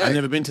 Sick. I've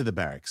never been to the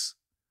barracks.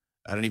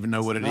 I don't even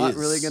know what it is. Not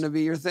really going to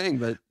be your thing,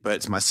 but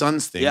it's my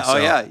son's thing. yeah.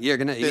 So You're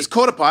gonna. there's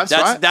quarter pipes,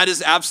 right? That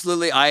is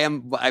absolutely. I've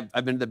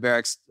been to the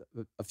barracks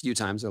a few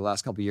times over the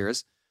last couple of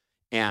years,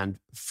 and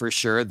for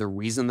sure, the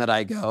reason that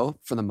I go,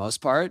 for the most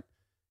part,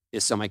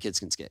 is so my kids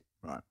can skate.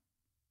 Right.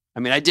 I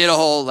mean, I did a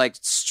whole like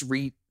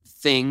street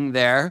thing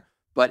there,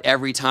 but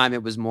every time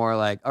it was more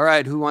like, all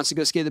right, who wants to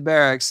go skate the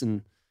barracks,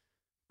 and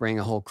bring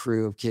a whole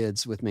crew of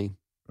kids with me.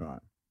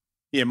 Right.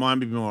 Yeah, mine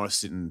would be more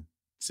sitting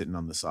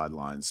on the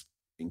sidelines,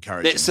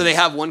 encouraging. So they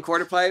have one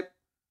quarter pipe.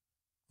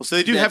 Well, so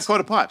they do have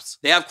quarter pipes.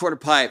 They have quarter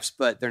pipes,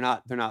 but they're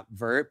not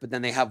vert. But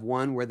then they have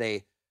one where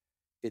it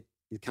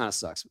kind of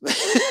sucks.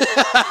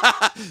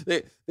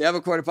 they have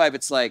a quarter pipe.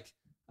 It's like,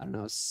 I don't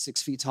know,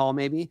 6 feet tall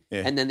maybe.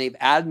 Yeah. And then they've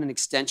added an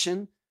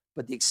extension,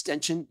 but the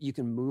extension you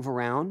can move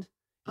around.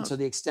 And so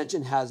the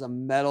extension has a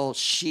metal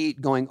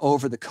sheet going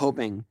over the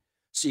coping.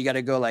 So you got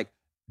to go like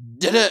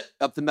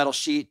up the metal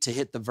sheet to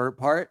hit the vert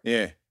part.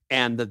 Yeah.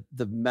 And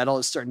the metal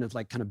is starting to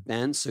like kind of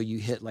bend. So you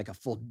hit like a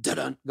full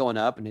going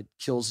up, and it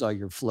kills all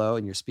your flow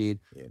and your speed.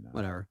 Yeah, no.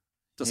 Whatever.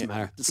 Doesn't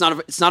matter. It's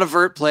not a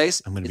vert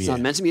place. It's not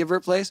meant to be a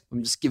vert place.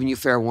 I'm just giving you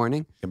fair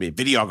warning. Gonna be a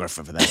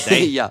videographer for that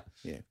day. Yeah.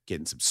 Yeah.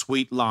 Getting some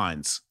sweet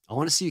lines. I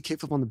want to see you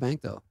kickflip on the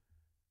bank though.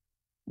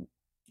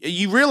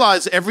 you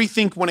realize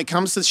everything when it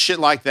comes to shit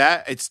like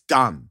that, it's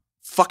done.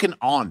 Fucking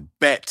on.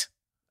 Bet.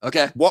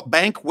 Okay. What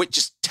bank?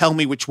 Just tell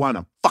me which one.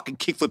 I'll fucking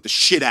kickflip the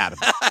shit out of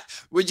it.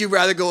 Would you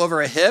rather go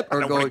over a hip or I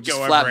don't go want to just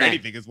go flat over bank?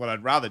 anything is what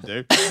I'd rather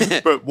do.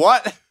 But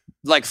what?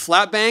 Like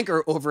flat bank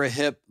or over a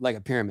hip like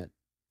a pyramid?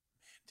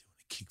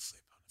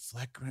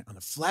 Kickflip on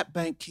a flat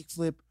bank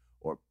kickflip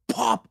or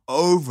pop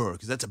over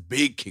because that's a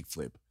big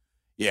kickflip.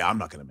 Yeah, I'm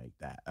not gonna make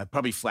that. I'd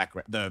probably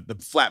the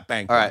flat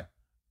bank. All one. right.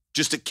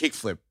 Just a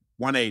kickflip,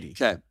 180.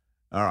 Okay.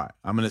 All right,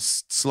 I'm gonna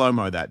slow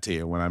mo that to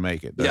you when I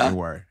make it. Don't Yeah. you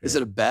worry. Is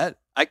it a bet?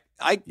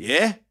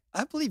 Yeah.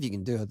 I believe you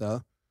can do it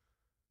though.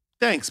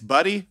 Thanks,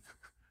 buddy.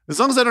 As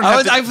long as I don't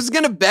have I was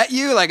gonna bet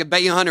you, like I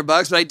bet you $100,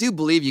 but I do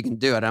believe you can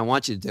do it. I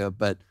want you to do it,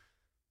 but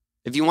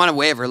if you want to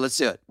waver, let's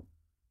do it.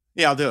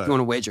 Yeah, I'll do it. If you want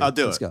to wager, I'll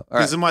do let's it. go. All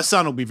Because right. my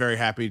son will be very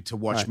happy to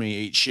watch All right. me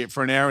eat shit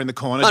for an hour in the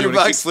corner $100. doing a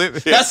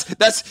kickflip. Yeah.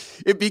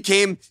 That's it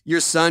became your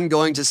son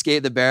going to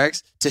skate the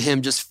barracks to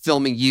him just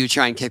filming you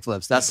trying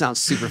kickflips. That sounds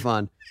super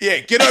fun. Yeah,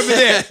 get over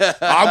there.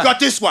 I've got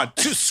this one.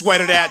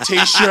 Sweated out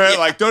t-shirt.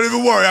 Like, don't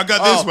even worry. I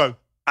got this one.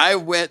 I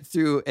went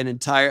through an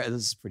entire.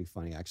 This is pretty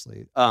funny,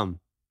 actually.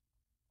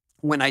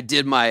 When I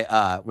did my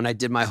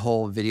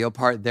whole video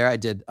part there, I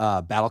did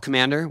Battle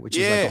Commander, which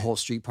is like Yeah. a whole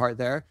street part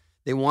there.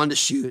 They wanted to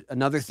shoot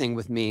another thing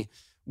with me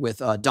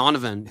with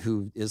Donovan,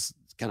 who is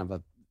kind of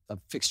a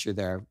fixture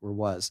there or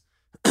was,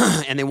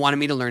 and they wanted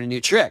me to learn a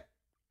new trick,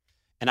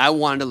 and I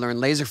wanted to learn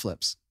laser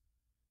flips.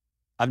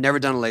 I've never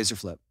done a laser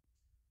flip.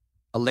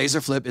 A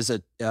laser flip is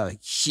a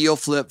heel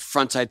flip,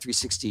 frontside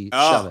 360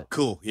 shove it.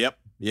 Cool. Yep.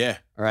 Yeah.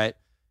 All right.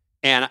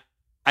 And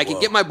I can Whoa.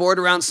 get my board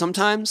around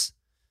sometimes,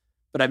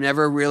 but I've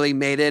never really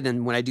made it.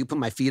 And when I do put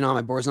my feet on,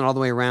 my board's not all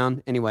the way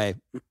around. Anyway,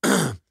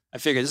 I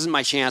figured this is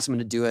my chance. I'm going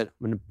to do it.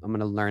 I'm going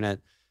to learn it.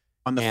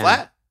 On the And-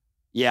 flat?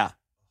 Yeah.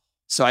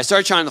 So I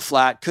started trying the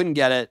flat, couldn't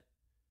get it.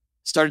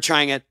 Started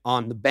trying it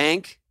on the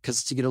bank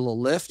because to get a little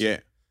lift. Yeah.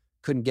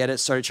 Couldn't get it.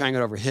 Started trying it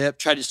over hip.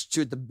 Tried to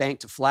shoot the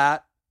bank to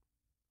flat.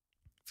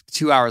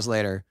 2 hours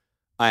later,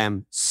 I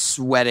am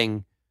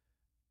sweating,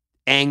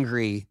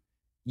 angry,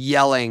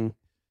 yelling,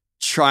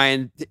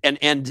 trying,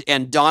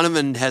 and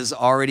Donovan has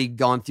already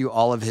gone through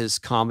all of his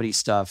comedy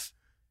stuff,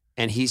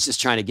 and he's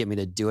just trying to get me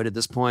to do it at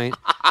this point.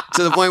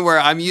 To the point where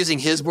I'm using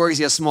his board because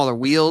he has smaller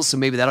wheels, so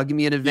maybe that'll give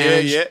me an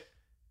advantage. Yeah.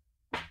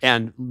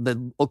 And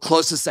the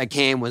closest I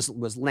came was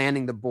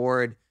landing the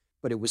board,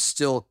 but it was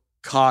still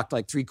cocked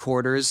like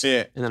 3/4.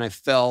 Yeah. And then I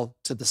fell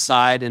to the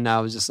side, and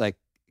I was just like,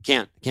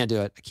 I can't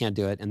do it. I can't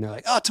do it. And they're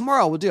like, oh,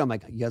 tomorrow we'll do it. I'm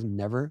like, you guys are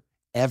never,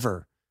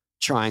 ever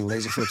trying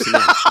laser flips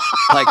again.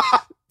 Like,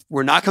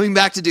 we're not coming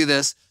back to do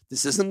this.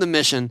 This isn't the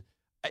mission.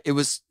 It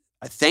was,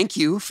 I thank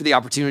you for the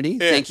opportunity.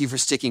 Yeah. Thank you for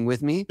sticking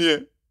with me, Yeah.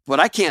 but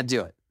I can't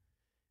do it.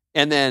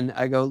 And then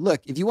I go,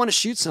 look, if you want to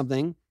shoot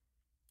something,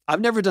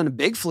 I've never done a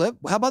big flip.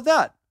 Well, how about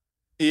that?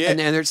 Yeah. And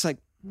then they're just like,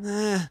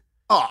 nah.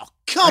 Oh,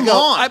 come I go,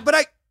 on.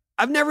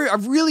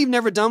 I've really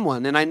never done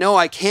one. And I know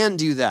I can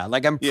do that.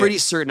 Like, I'm Yeah. pretty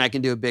certain I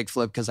can do a big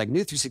flip because I can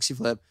do a 360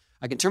 flip.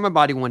 I can turn my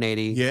body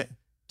 180, yeah.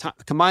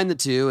 combine the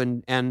two,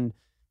 and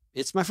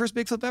it's my first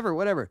big flip ever,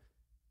 whatever.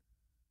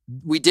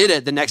 We did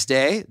it the next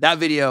day. That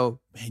video,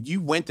 Man, you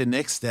went the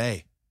next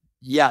day.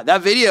 yeah,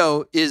 that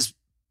video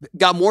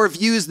got more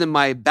views than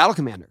my Battle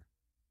Commander.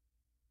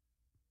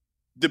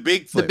 The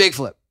big flip. The big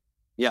flip.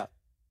 Yeah.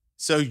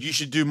 So you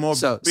should do more.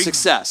 So big,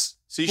 success.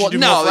 So you should do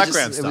more flat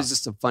ground it stuff. was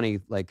just a funny,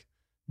 like,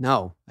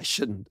 no, I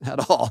shouldn't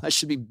at all. I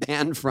should be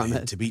banned from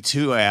Man, it. to be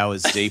 2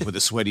 hours deep with a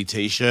sweaty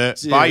t-shirt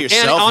Dude. by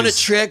yourself. And on is-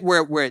 a trick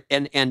where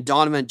and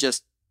Donovan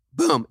just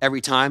boom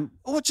every time.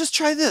 Oh, just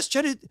try this.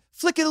 Try to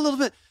flick it a little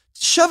bit.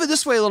 Shove it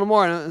this way a little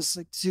more. And I was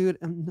like, dude,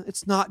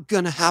 it's not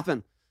gonna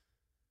happen.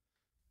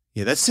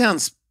 Yeah, that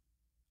sounds.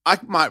 I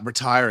might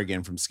retire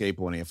again from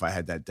skateboarding if I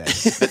had that day.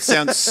 That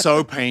sounds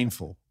so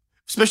painful,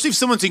 especially if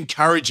someone's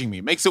encouraging me.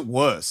 It makes it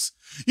worse.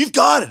 You've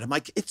got it. I'm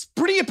like, it's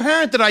pretty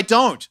apparent that I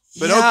don't.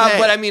 But yeah, okay.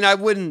 but I mean, I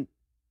wouldn't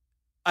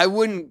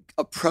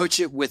approach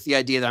it with the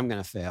idea that I'm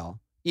gonna fail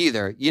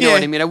either. You know Yeah.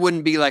 what I mean? I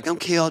wouldn't be like,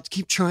 okay, I'll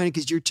keep trying it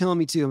because you're telling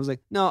me to. I was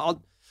like, no,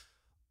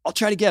 I'll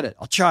try to get it.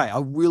 I'll try.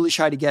 I'll really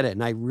try to get it.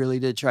 And I really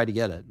did try to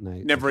get it. And I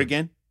Never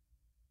again?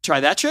 try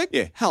that trick?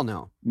 Yeah. Hell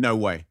no. No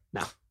way.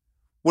 No.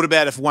 What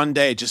about if one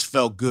day it just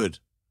felt good?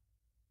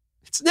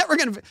 It's never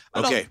gonna be.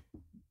 Okay.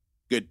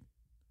 Good.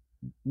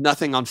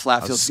 Nothing on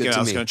flat I feels was good gonna, to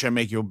I was me. going to try and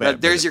make you a bet.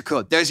 But there's but your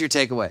quote. There's your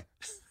takeaway.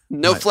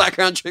 No Right. flat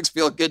ground tricks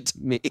feel good to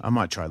me. I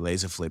might try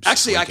laser flips.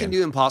 Actually, this I can weekend.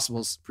 do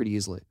impossibles pretty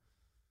easily.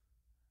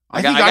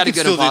 I got think I a could good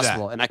still do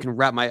impossible, that. and I can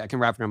wrap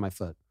it around my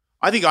foot.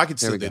 I think I could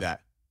There still we do go.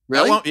 that.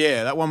 Really? That one,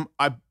 yeah, that one.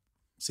 I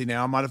see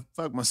now. I might have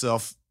fucked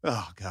myself.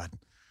 Oh God.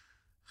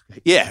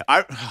 Yeah.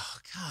 Oh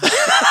God.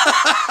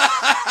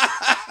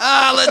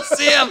 Let's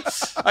see him.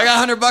 I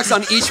got $100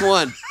 on each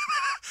one.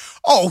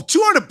 Oh,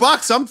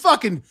 $200. I'm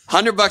fucking.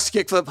 $100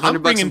 kickflip, $100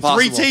 I'm bringing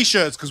impossible. 3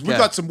 t-shirts because we've Okay.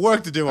 got some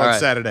work to do All on right.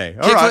 Saturday.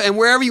 All Kickflip, right, and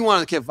wherever you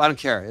want to kickflip, I don't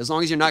care. As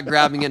long as you're not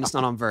grabbing it and it's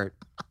not on vert.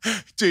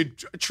 dude.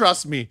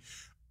 Trust me.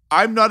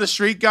 I'm not a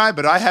street guy,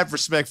 but I have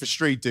respect for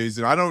street dudes,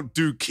 and I don't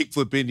do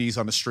kickflip indies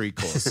on a street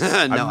course. No,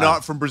 I'm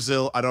not from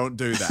Brazil. I don't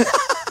do that.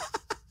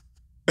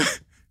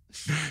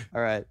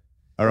 All right.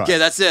 All right. Okay,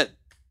 that's it.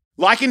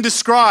 Like and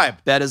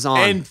describe. Bet is on.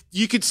 And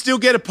you could still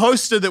get a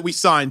poster that we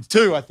signed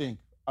too, I think.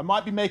 I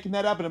might be making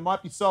that up and it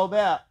might be sold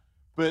out,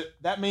 but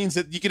that means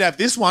that you could have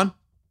this one.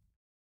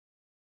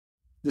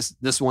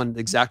 This one, the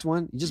exact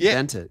one? You just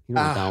bent it. You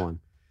don't want that one.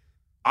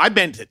 I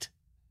bent it.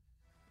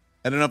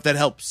 I don't know if that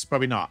helps.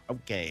 Probably not.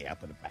 Okay, I'll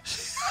put it back.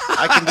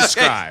 I can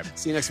describe. Okay.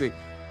 See you next week.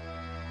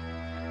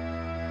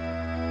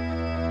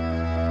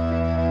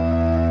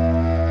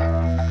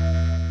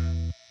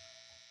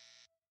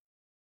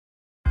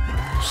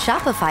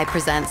 Shopify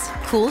presents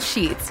cool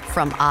sheets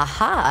from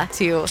AHA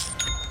to...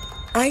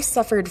 I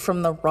suffered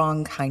from the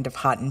wrong kind of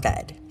hot in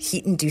bed,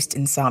 heat-induced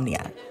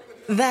insomnia.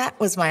 That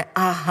was my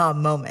aha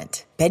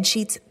moment. Bed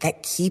sheets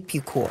that keep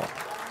you cool.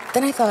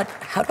 Then I thought,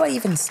 how do I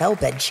even sell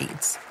bed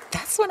sheets?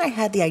 That's when I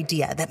had the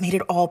idea that made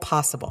it all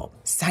possible.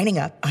 Signing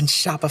up on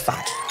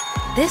Shopify.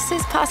 This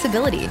is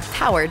Possibility,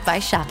 powered by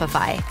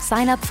Shopify.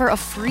 Sign up for a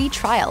free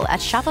trial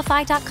at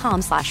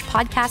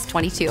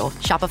shopify.com/podcast22.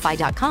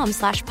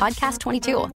 Shopify.com/podcast22.